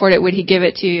could afford it, would he give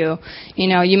it to you?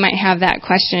 You might have that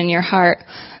question in your heart.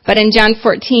 But in John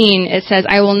 14, it says,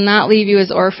 I will not leave you as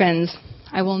orphans.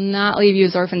 I will not leave you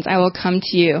as orphans. I will come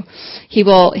to you. He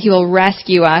will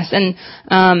rescue us. And,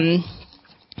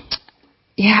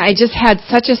 I just had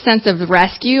such a sense of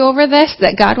rescue over this,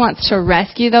 that God wants to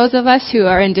rescue those of us who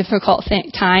are in difficult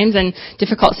times and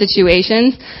difficult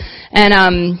situations.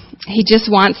 And, he just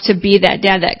wants to be that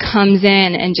dad that comes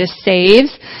in and just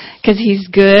saves, because he's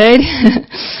good.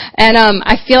 And,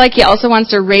 I feel like he also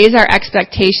wants to raise our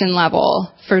expectation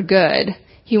level for good.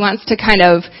 He wants to kind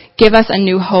of give us a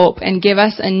new hope and give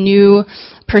us a new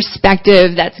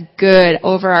perspective that's good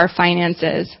over our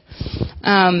finances.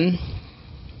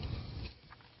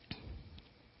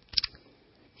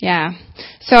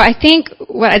 So I think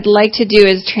what I'd like to do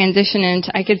is transition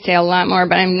into, I could say a lot more,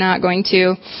 but I'm not going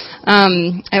to.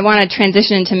 I want to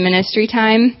transition into ministry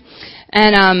time.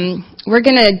 And we're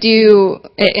going to do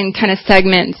it in kind of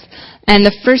segments. And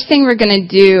the first thing we're going to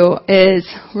do is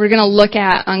we're going to look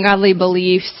at ungodly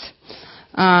beliefs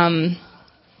having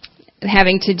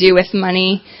to do with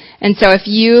money. And so if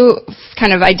you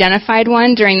kind of identified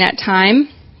one during that time,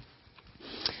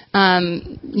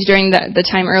 during the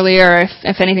time earlier, or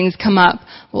if anything's come up,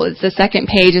 well, it's the second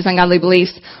page is ungodly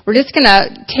beliefs. We're just going to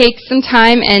take some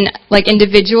time and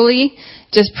individually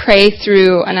just pray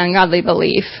through an ungodly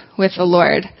belief with the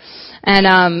Lord.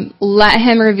 And let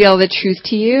him reveal the truth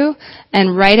to you,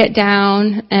 and write it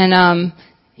down, and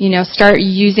start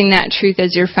using that truth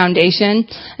as your foundation.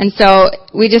 And so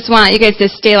we just want you guys to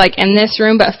stay in this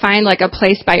room, but find a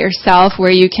place by yourself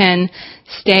where you can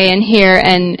stay in here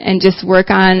and just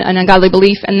work on an ungodly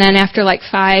belief. And then after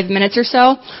 5 minutes or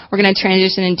so, we're going to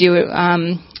transition and do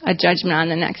a judgment on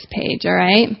the next page. All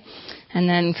right? And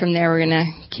then from there, we're going to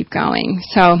keep going.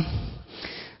 So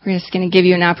we're just going to give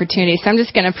you an opportunity. So I'm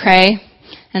just going to pray,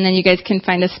 and then you guys can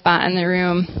find a spot in the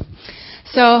room.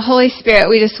 So Holy Spirit,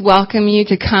 we just welcome you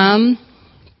to come.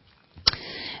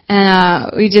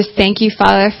 And we just thank you,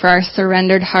 Father, for our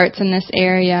surrendered hearts in this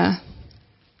area.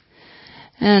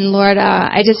 And Lord,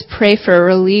 I just pray for a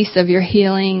release of your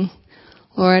healing.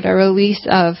 Lord, a release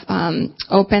of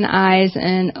open eyes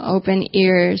and open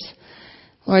ears.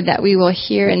 Lord, that we will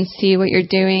hear and see what you're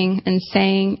doing and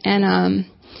saying, and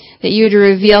that you would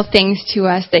reveal things to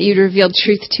us, that you'd reveal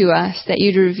truth to us, that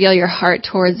you'd reveal your heart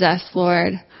towards us,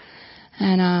 Lord.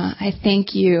 And I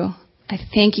thank you. I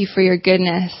thank you for your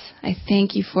goodness. I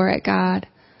thank you for it, God.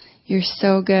 You're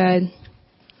so good.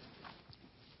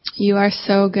 You are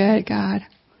so good, God.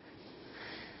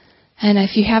 And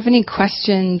if you have any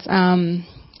questions,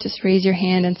 just raise your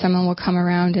hand and someone will come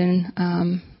around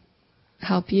and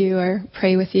help you or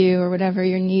pray with you or whatever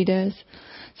your need is.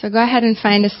 So go ahead and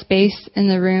find a space in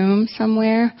the room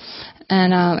somewhere.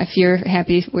 And if you're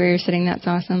happy where you're sitting, that's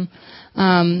awesome.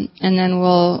 And then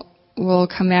we'll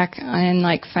come back in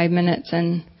 5 minutes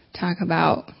and talk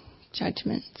about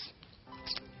judgments.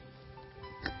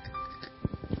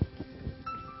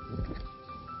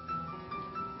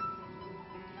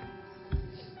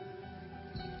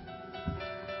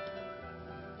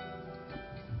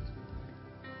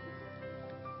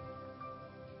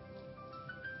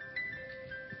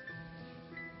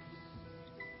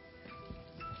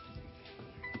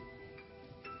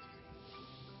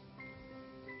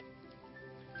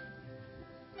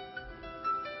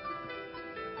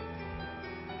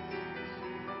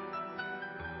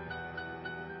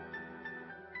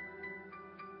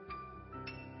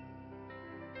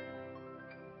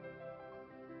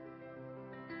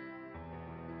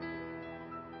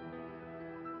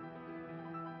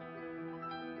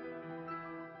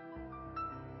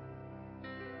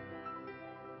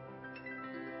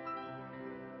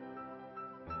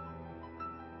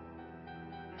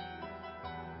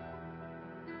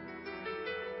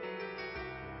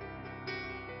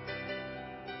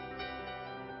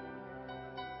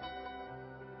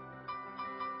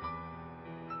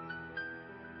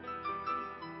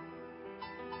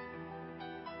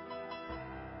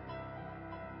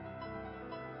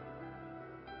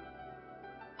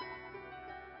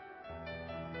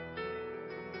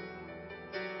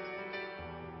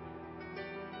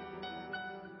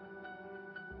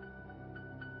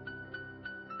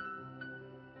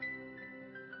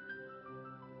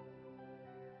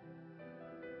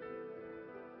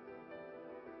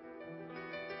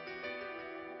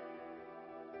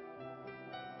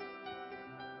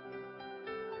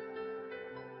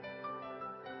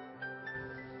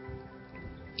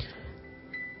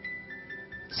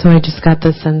 So I just got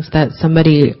the sense that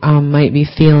somebody might be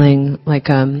feeling like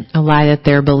a lie that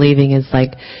they're believing is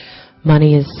like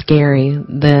money is scary.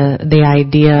 The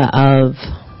idea of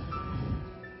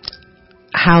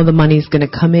how the money's going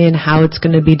to come in, how it's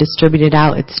going to be distributed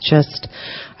out,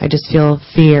 I just feel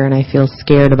fear and I feel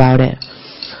scared about it.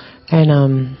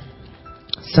 And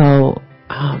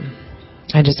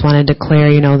I just want to declare,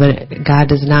 that God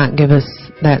does not give us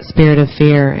that spirit of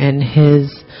fear, and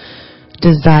His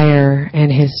desire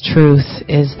and His truth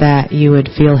is that you would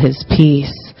feel His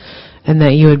peace and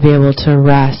that you would be able to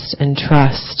rest and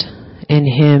trust in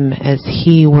Him as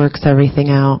He works everything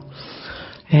out.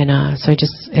 And so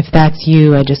if that's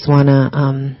you, I just want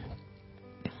to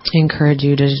encourage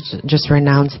you to just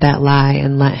renounce that lie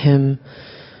and let Him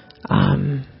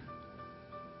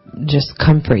just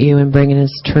comfort you and bring in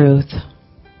His truth.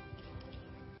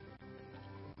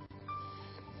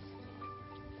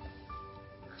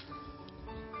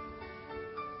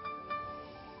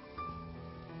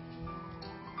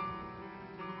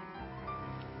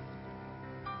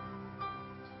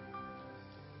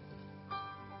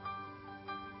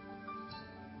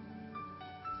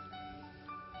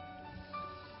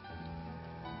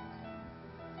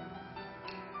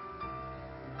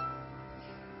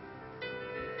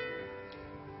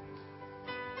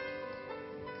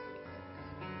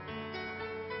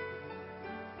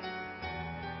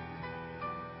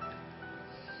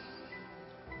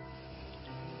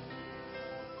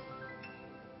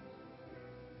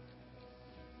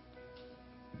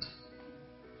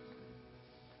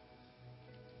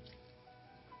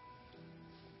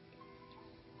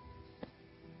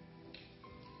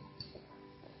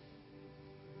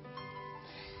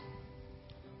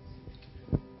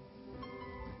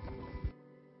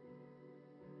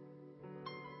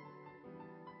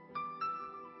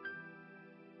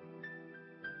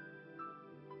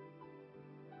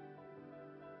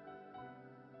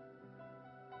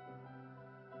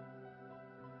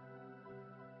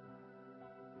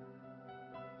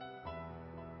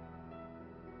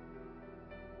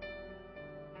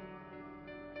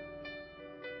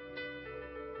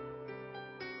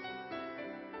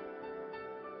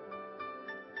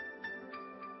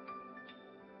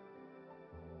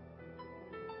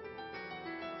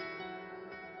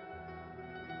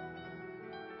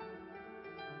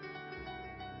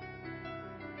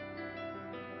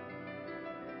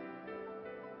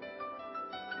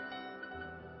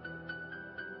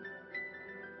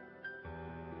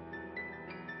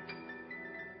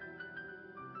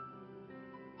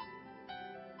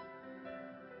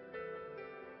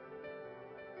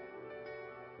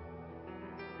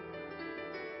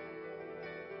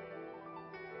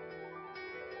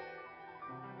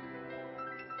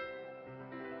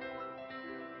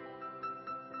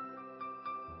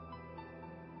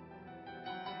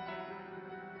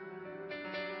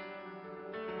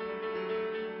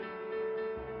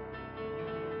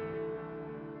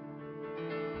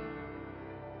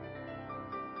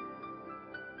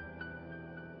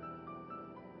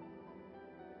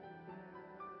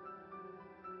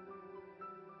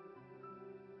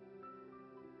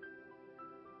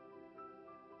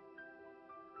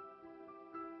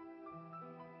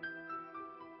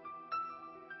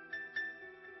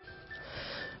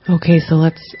 Okay, so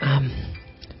let's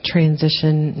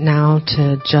transition now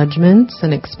to judgments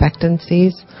and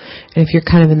expectancies. And if you're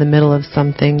kind of in the middle of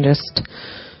something, just,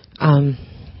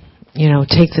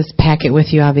 take this packet with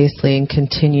you, obviously, and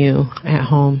continue at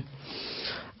home.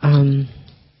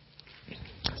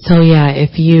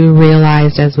 If you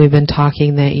realized as we've been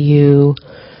talking that you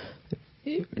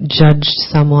judged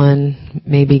someone,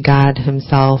 maybe God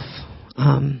Himself,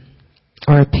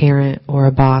 or a parent or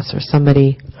a boss or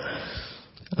somebody,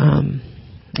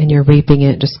 and you're reaping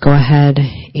it, just go ahead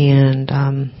and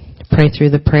pray through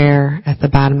the prayer at the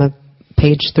bottom of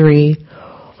page 3,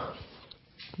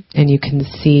 and you can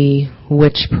see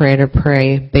which prayer to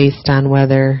pray based on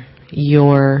whether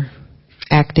you're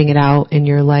acting it out in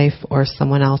your life or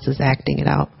someone else is acting it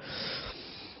out.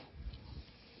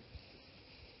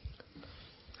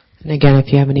 And again,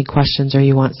 if you have any questions or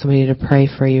you want somebody to pray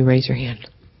for you, raise your hand.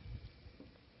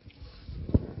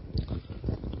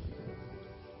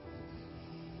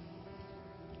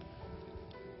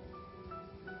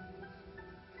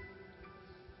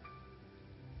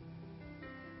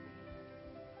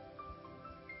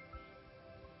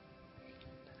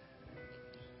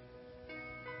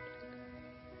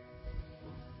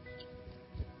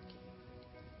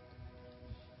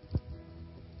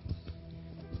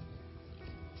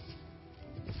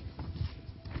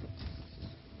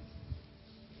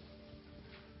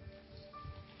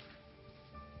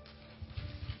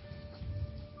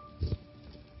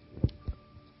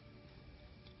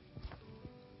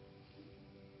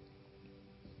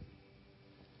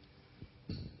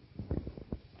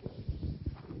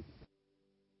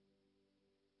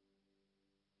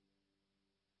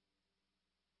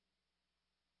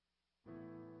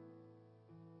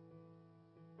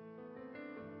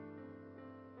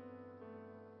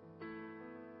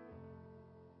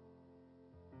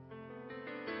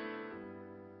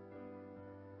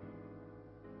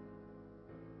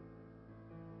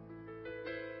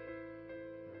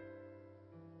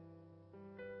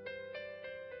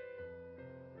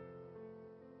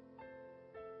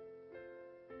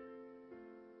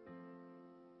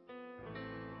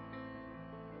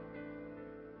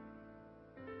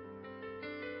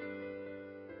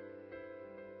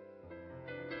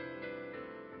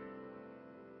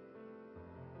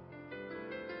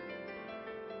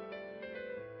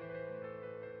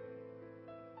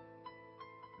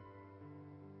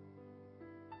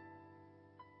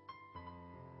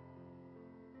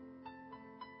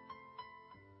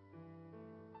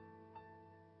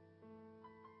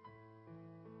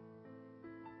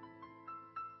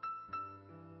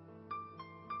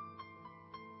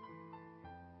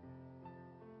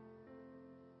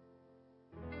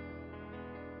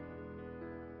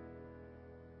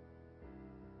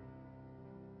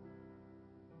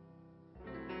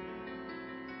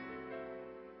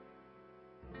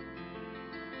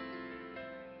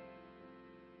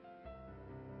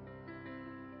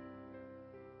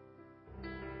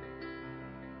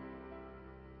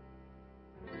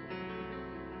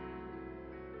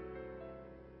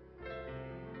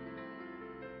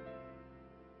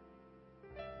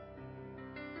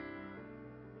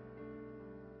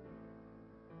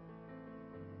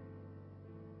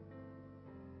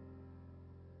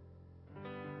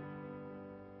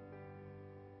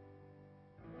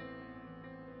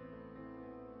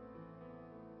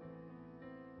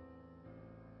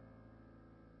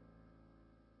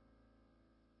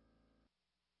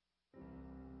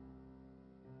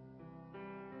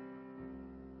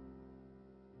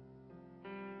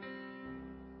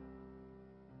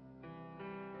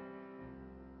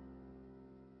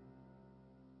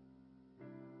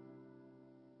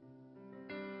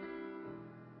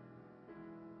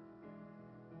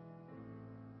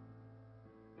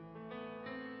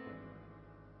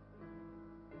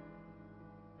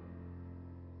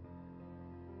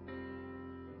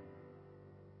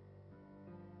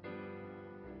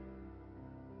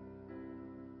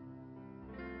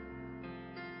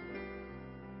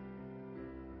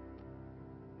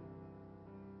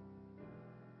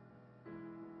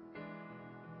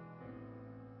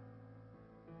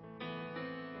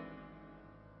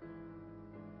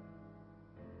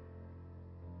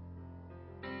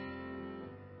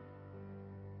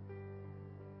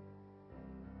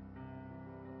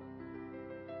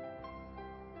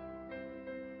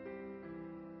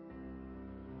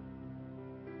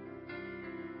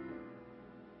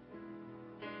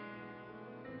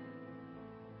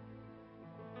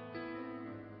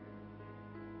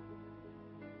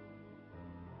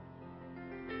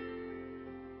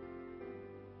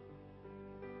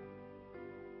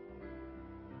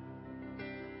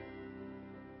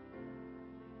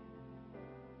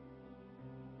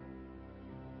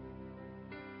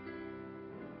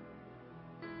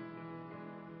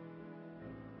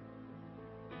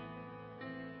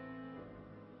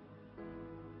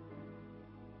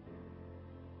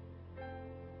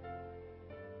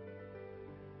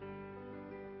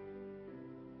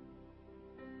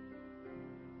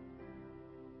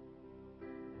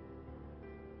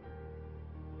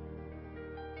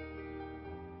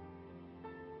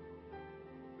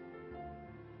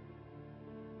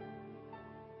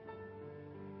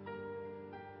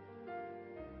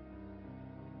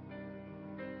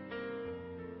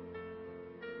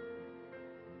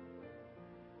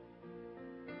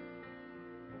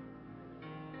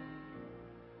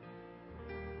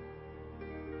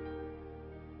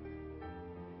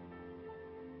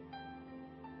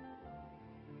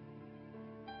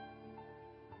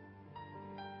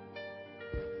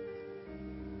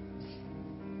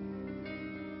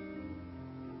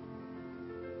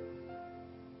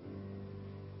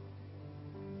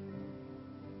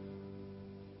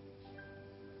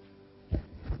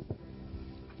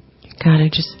 God, I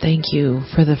just thank you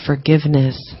for the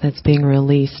forgiveness that's being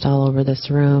released all over this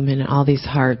room and all these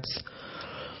hearts.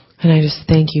 And I just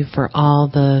thank you for all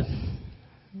the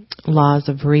laws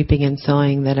of reaping and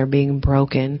sowing that are being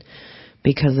broken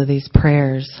because of these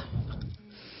prayers.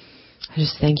 I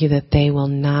just thank you that they will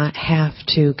not have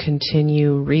to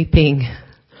continue reaping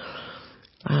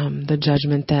the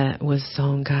judgment that was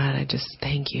sown. God, I just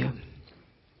thank you. You're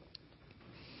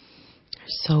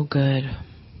so good.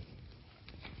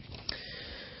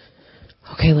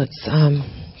 Okay, let's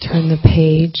turn the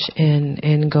page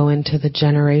and go into the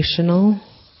generational.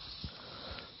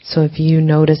 So if you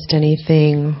noticed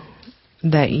anything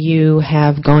that you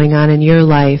have going on in your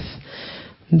life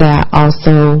that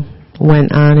also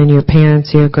went on in your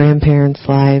parents' or your grandparents'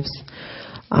 lives,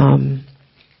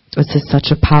 this is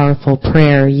such a powerful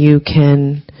prayer. You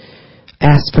can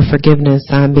ask for forgiveness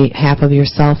on behalf of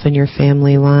yourself and your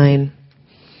family line,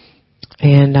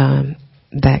 and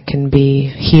that can be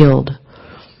healed.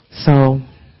 So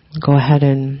go ahead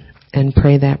and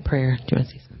pray that prayer. Do you want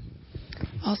to say something?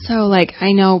 Also,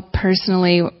 I know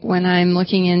personally when I'm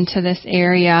looking into this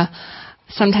area,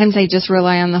 sometimes I just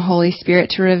rely on the Holy Spirit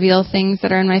to reveal things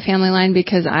that are in my family line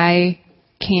because I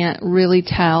can't really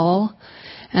tell.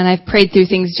 And I've prayed through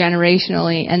things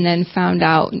generationally and then found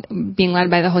out, being led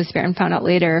by the Holy Spirit, and found out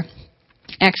later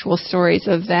actual stories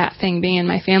of that thing being in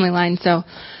my family line. So,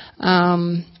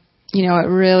 it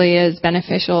really is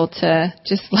beneficial to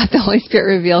just let the Holy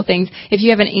Spirit reveal things. If you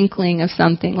have an inkling of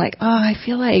something I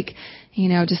feel like,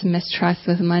 just mistrust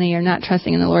with money or not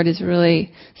trusting in the Lord is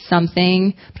really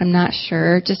something, but I'm not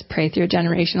sure, just pray through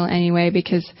generational anyway,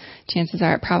 because chances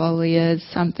are it probably is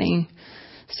something.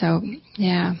 So,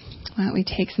 yeah, why don't we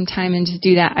take some time and just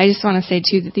do that? I just want to say,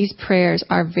 too, that these prayers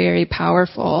are very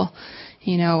powerful.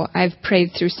 I've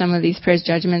prayed through some of these prayers,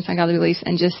 judgments on godly beliefs,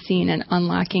 and just seen an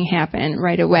unlocking happen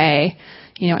right away,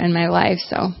 in my life.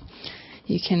 So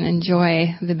you can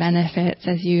enjoy the benefits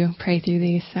as you pray through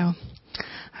these. So,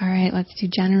 all right, let's do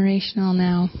generational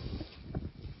now.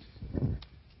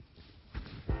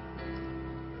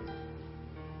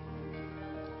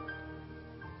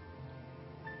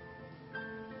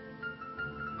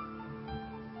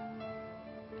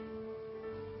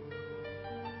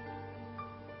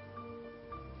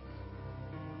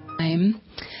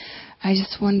 I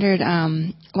just wondered, I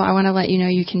want to let you know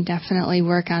you can definitely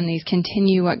work on these,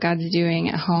 continue what God's doing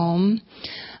at home.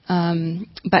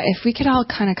 But if we could all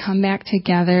kind of come back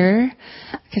together,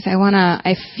 because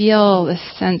I feel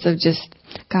this sense of just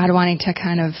God wanting to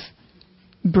kind of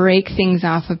break things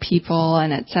off of people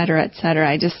and et cetera, et cetera.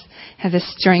 I just have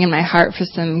this stirring in my heart for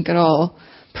some good old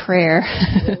prayer.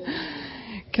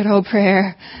 Good old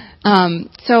prayer.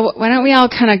 So why don't we all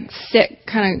kind of sit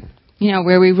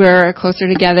where we were, closer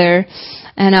together,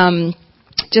 and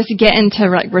just get into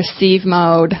receive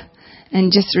mode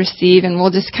and just receive, and we'll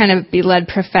just kind of be led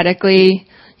prophetically,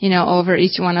 over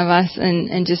each one of us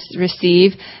and just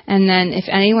receive. And then if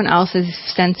anyone else is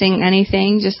sensing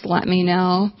anything, just let me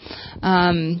know.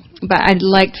 But I'd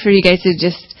like for you guys to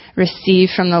just receive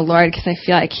from the Lord, because I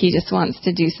feel like He just wants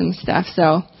to do some stuff.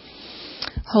 So,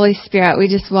 Holy Spirit, we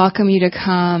just welcome you to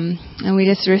come, and we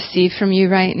just receive from you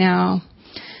right now.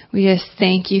 We just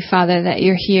thank you, Father, that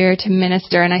you're here to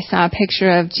minister. And I saw a picture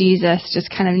of Jesus just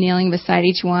kind of kneeling beside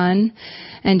each one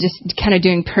and just kind of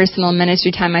doing personal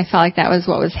ministry time. I felt like that was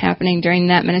what was happening during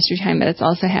that ministry time, but it's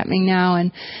also happening now.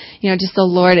 And, just the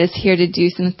Lord is here to do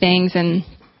some things. And,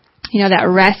 that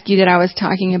rescue that I was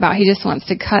talking about, He just wants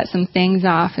to cut some things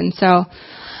off. And so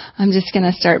I'm just going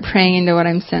to start praying into what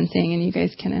I'm sensing, and you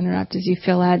guys can interrupt as you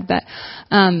feel led. But,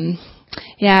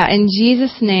 in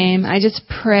Jesus' name, I just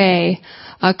pray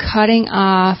a cutting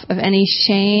off of any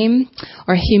shame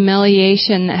or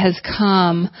humiliation that has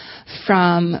come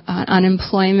from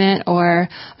unemployment or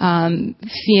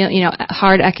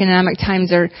hard economic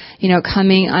times, or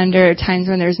coming under times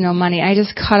when there's no money. I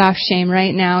just cut off shame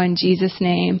right now in Jesus'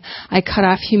 name. I cut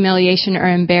off humiliation or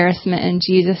embarrassment in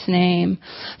Jesus' name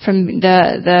from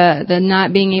the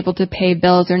not being able to pay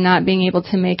bills or not being able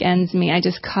to make ends meet. I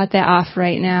just cut that off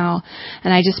right now,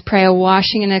 and I just pray a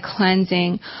washing and a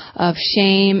cleansing of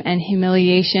shame and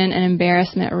humiliation and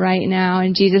embarrassment right now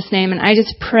in Jesus' name. And I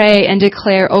just pray and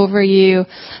declare over you,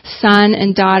 son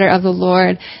and daughter of the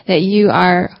Lord, that you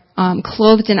are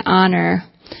clothed in honor,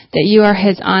 that you are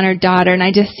His honored daughter. And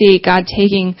I just see God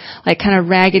taking kind of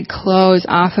ragged clothes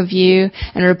off of you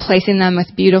and replacing them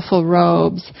with beautiful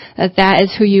robes. That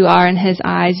is who you are in His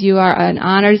eyes. You are an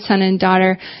honored son and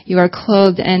daughter. You are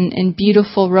clothed in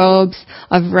beautiful robes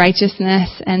of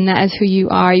righteousness, and that is who you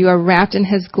are. You are wrapped in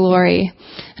His glory.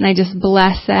 And I just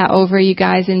bless that over you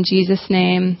guys in Jesus'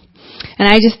 name. And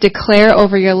I just declare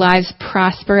over your lives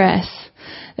prosperous,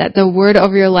 that the word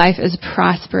over your life is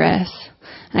prosperous.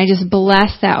 And I just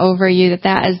bless that over you,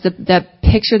 that is the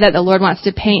picture that the Lord wants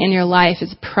to paint in your life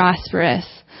is prosperous.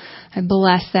 I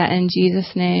bless that in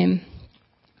Jesus' name.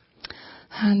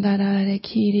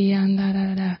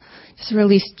 Just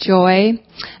release joy.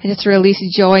 I just release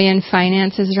joy in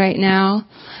finances right now.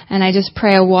 And I just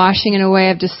pray a washing away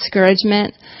of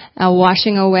discouragement, a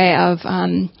washing away of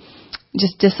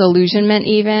just disillusionment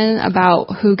even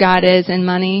about who God is and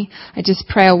money. I just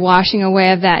pray a washing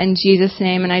away of that in Jesus'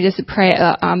 name. And I just pray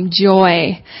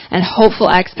joy and hopeful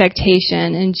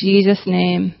expectation in Jesus'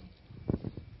 name.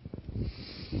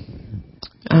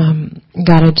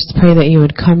 God, I just pray that you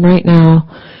would come right now,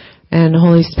 and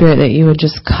Holy Spirit, that you would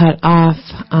just cut off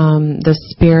the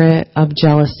spirit of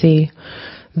jealousy,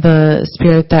 the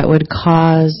spirit that would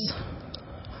cause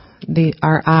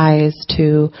our eyes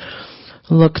to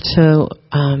look to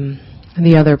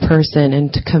the other person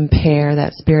and to compare,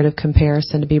 that spirit of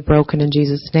comparison to be broken in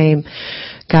Jesus' name.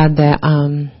 God,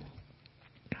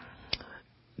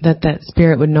 that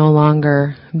spirit would no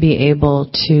longer be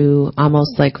able to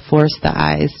almost like force the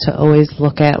eyes to always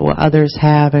look at what others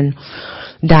have and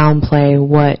downplay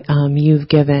what you've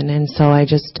given. And so I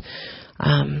just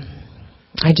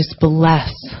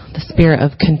bless the spirit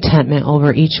of contentment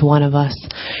over each one of us,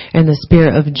 and the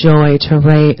spirit of joy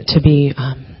to be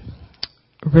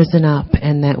risen up,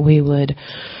 and that we would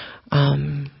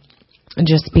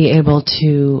just be able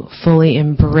to fully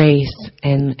embrace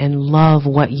and love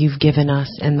what you've given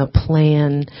us, and the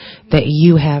plan that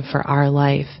you have for our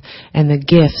life, and the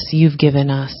gifts you've given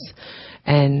us,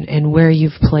 and where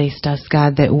you've placed us,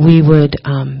 God, that we would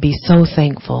be so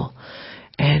thankful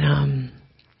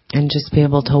and just be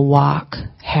able to walk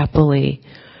happily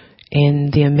in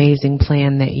the amazing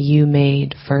plan that you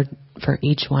made for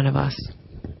each one of us.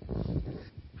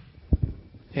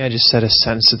 Yeah, I just had a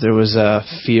sense that there was a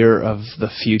fear of the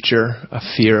future, a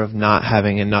fear of not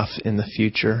having enough in the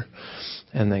future,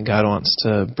 and that God wants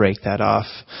to break that off.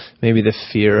 Maybe the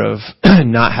fear of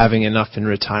not having enough in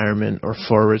retirement or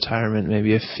for retirement,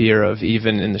 maybe a fear of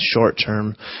even in the short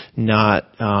term not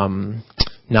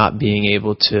being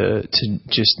able to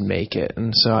just make it.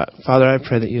 And so, Father, I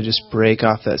pray that you just break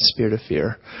off that spirit of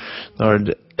fear,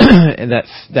 Lord, and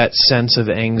that sense of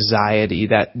anxiety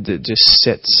that just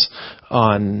sits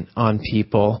on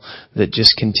people, that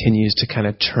just continues to kind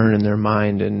of turn in their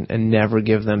mind and never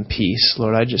give them peace.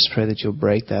 Lord, I just pray that you'll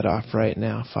break that off right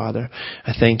now, Father.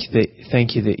 I thank you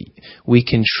that we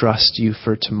can trust you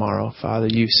for tomorrow, Father.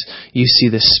 You see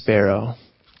the sparrow.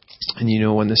 And you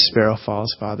know when the sparrow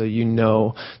falls, Father. You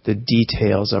know the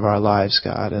details of our lives,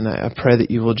 God. And I pray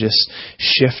that you will just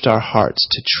shift our hearts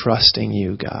to trusting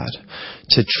you, God.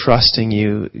 To trusting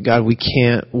you. God, we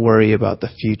can't worry about the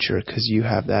future because you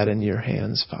have that in your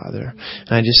hands, Father.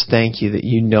 And I just thank you that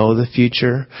you know the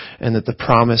future, and that the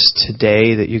promise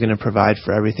today that you're going to provide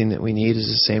for everything that we need is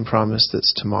the same promise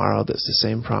that's tomorrow, that's the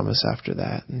same promise after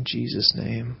that. In Jesus'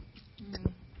 name.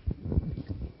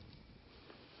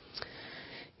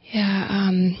 Yeah,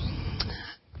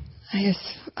 I just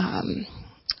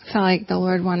felt like the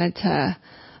Lord wanted to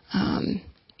kind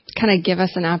of give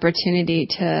us an opportunity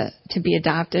to be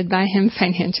adopted by Him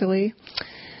financially,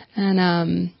 and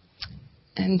I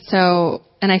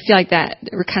feel like that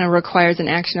kind of requires an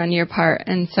action on your part.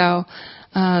 And so,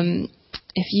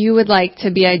 if you would like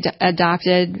to be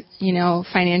adopted,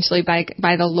 financially by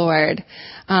the Lord,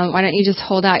 why don't you just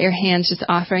hold out your hands, just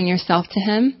offering yourself to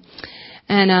Him,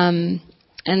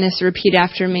 and this repeat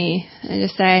after me. And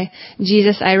just say,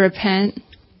 Jesus, I repent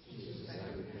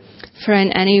for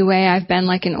in any way I've been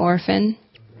like an orphan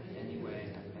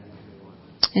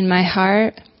in my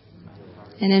heart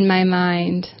and in my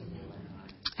mind.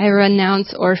 I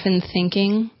renounce orphan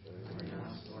thinking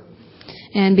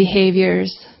and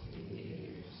behaviors.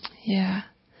 Yeah.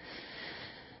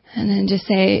 And then just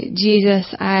say,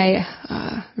 Jesus,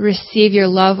 I receive your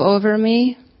love over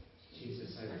me.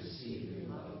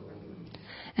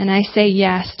 And I say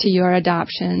yes to your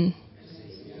adoption.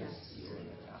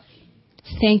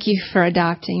 Thank you for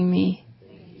adopting me.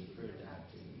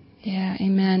 Yeah,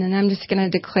 amen. And I'm just going to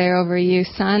declare over you,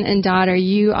 son and daughter,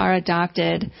 you are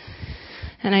adopted.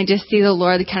 And I just see the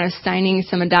Lord kind of signing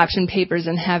some adoption papers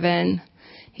in heaven.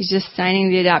 He's just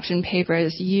signing the adoption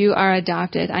papers. You are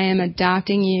adopted. I am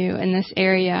adopting you in this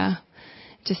area,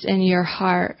 just in your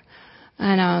heart.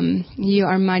 And you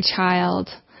are my child.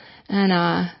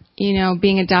 And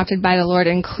being adopted by the Lord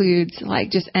includes like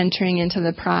just entering into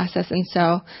the process. And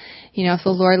so, if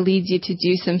the Lord leads you to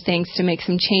do some things, to make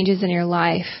some changes in your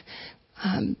life,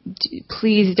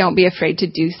 please don't be afraid to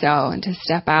do so and to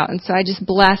step out. And so I just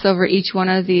bless over each one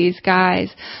of these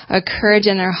guys a courage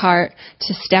in their heart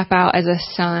to step out as a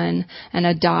son and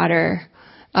a daughter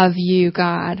of you,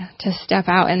 God, to step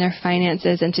out in their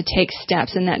finances and to take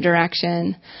steps in that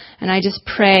direction. And I just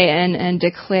pray and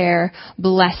declare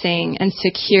blessing and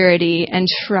security and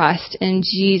trust in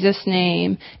Jesus'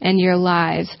 name in your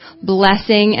lives.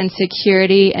 Blessing and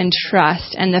security and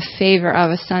trust and the favor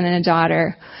of a son and a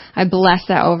daughter. I bless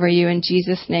that over you in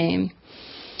Jesus' name.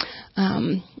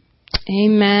 Amen.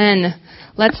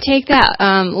 Let's take that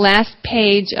last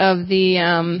page of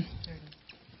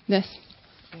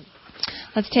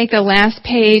Let's take the last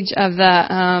page of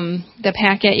the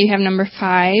packet. You have number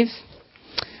 5.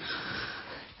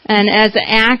 And as an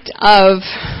act of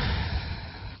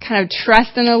kind of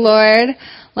trust in the Lord,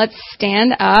 let's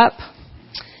stand up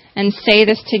and say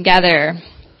this together.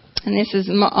 And this is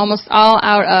almost all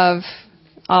out of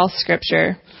all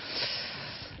Scripture.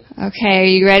 Okay, are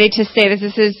you ready to say this?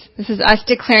 This is us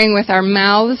declaring with our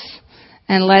mouths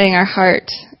and letting our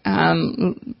heart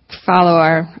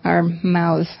follow our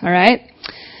mouths. All right?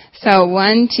 So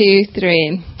 1, 2,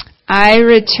 3. I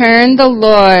return the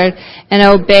Lord and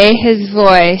obey His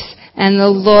voice, and the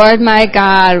Lord my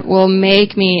God will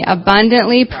make me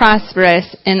abundantly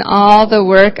prosperous in all the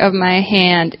work of my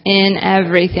hand in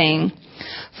everything.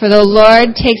 For the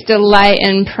Lord takes delight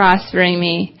in prospering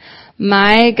me.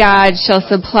 My God shall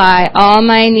supply all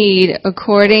my need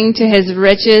according to His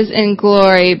riches in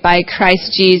glory by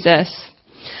Christ Jesus.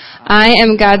 I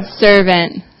am God's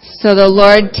servant, so the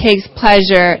Lord takes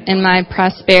pleasure in my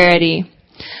prosperity.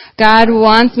 God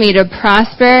wants me to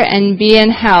prosper and be in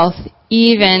health,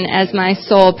 even as my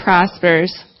soul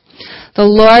prospers. The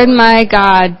Lord my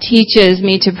God teaches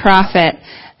me to profit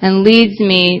and leads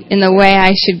me in the way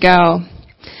I should go.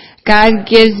 God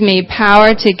gives me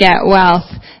power to get wealth,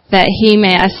 that He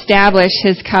may establish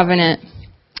His covenant.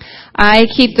 I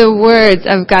keep the words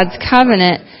of God's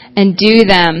covenant and do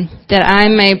them, that I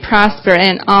may prosper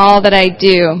in all that I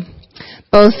do.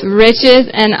 Both riches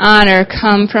and honor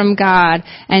come from God,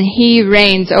 and He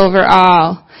reigns over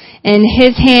all. In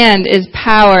His hand is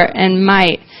power and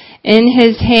might. In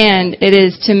His hand it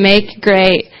is to make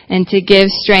great and to give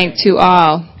strength to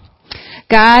all.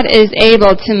 God is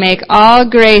able to make all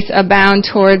grace abound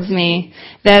towards me,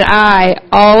 that I,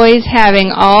 always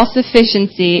having all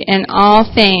sufficiency in all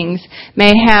things,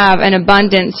 may have an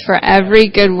abundance for every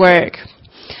good work.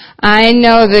 I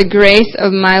know the grace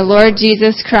of my Lord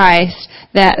Jesus Christ,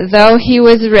 that though He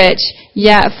was rich,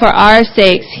 yet for our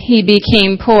sakes He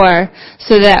became poor,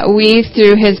 so that we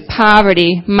through His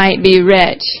poverty might be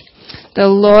rich. The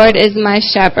Lord is my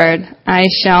shepherd, I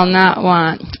shall not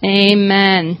want.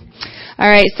 Amen. All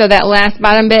right, so that last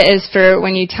bottom bit is for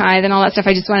when you tithe and all that stuff.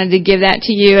 I just wanted to give that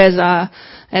to you as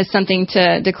something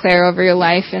to declare over your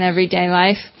life and everyday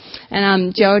life.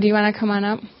 And Joe, do you want to come on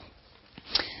up?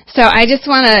 So I just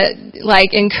want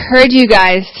to encourage you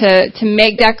guys to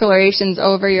make declarations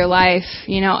over your life,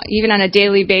 even on a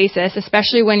daily basis,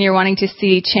 especially when you're wanting to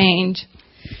see change.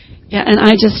 Yeah, and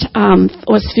I just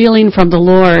was feeling from the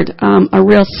Lord a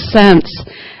real sense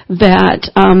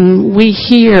that we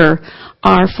here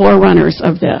are forerunners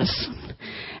of this.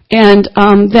 And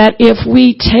that if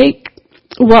we take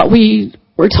what we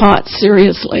were taught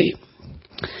seriously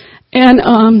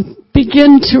and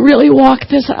begin to really walk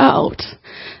this out,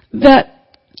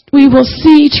 that we will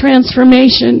see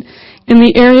transformation in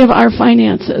the area of our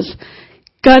finances.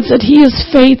 God said He is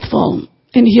faithful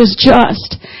and He is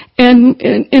just. And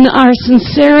in our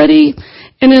sincerity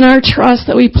and in our trust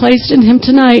that we placed in Him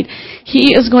tonight,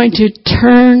 He is going to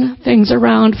turn things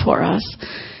around for us.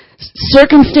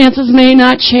 Circumstances may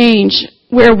not change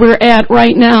where we're at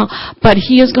right now, but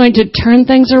He is going to turn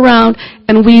things around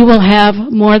and we will have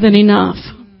more than enough.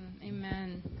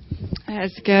 Amen.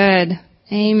 That's good.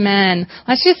 Amen.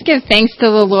 Let's just give thanks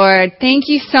to the Lord. Thank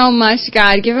you so much,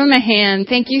 God. Give Him a hand.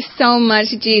 Thank you so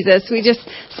much, Jesus. We just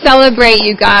celebrate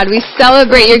you, God. We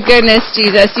celebrate your goodness,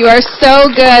 Jesus. You are so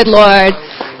good, Lord.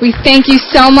 We thank you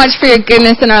so much for your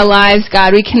goodness in our lives,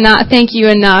 God. We cannot thank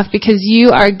you enough because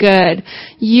you are good.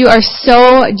 You are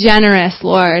so generous,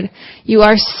 Lord. You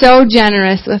are so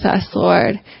generous with us,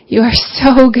 Lord. You are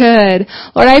so good.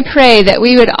 Lord, I pray that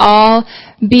we would all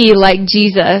be like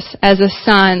Jesus as a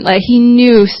son. Like He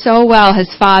knew so well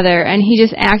His Father, and He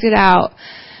just acted out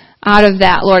of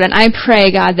that, Lord. And I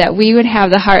pray, God, that we would have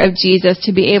the heart of Jesus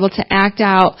to be able to act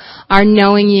out our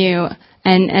knowing you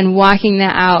and walking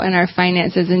that out in our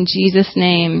finances in Jesus'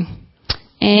 name.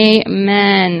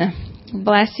 Amen.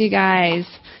 Bless you guys.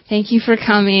 Thank you for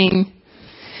coming.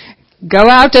 Go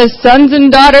out as sons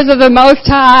and daughters of the Most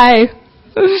High.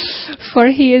 For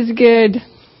he is good.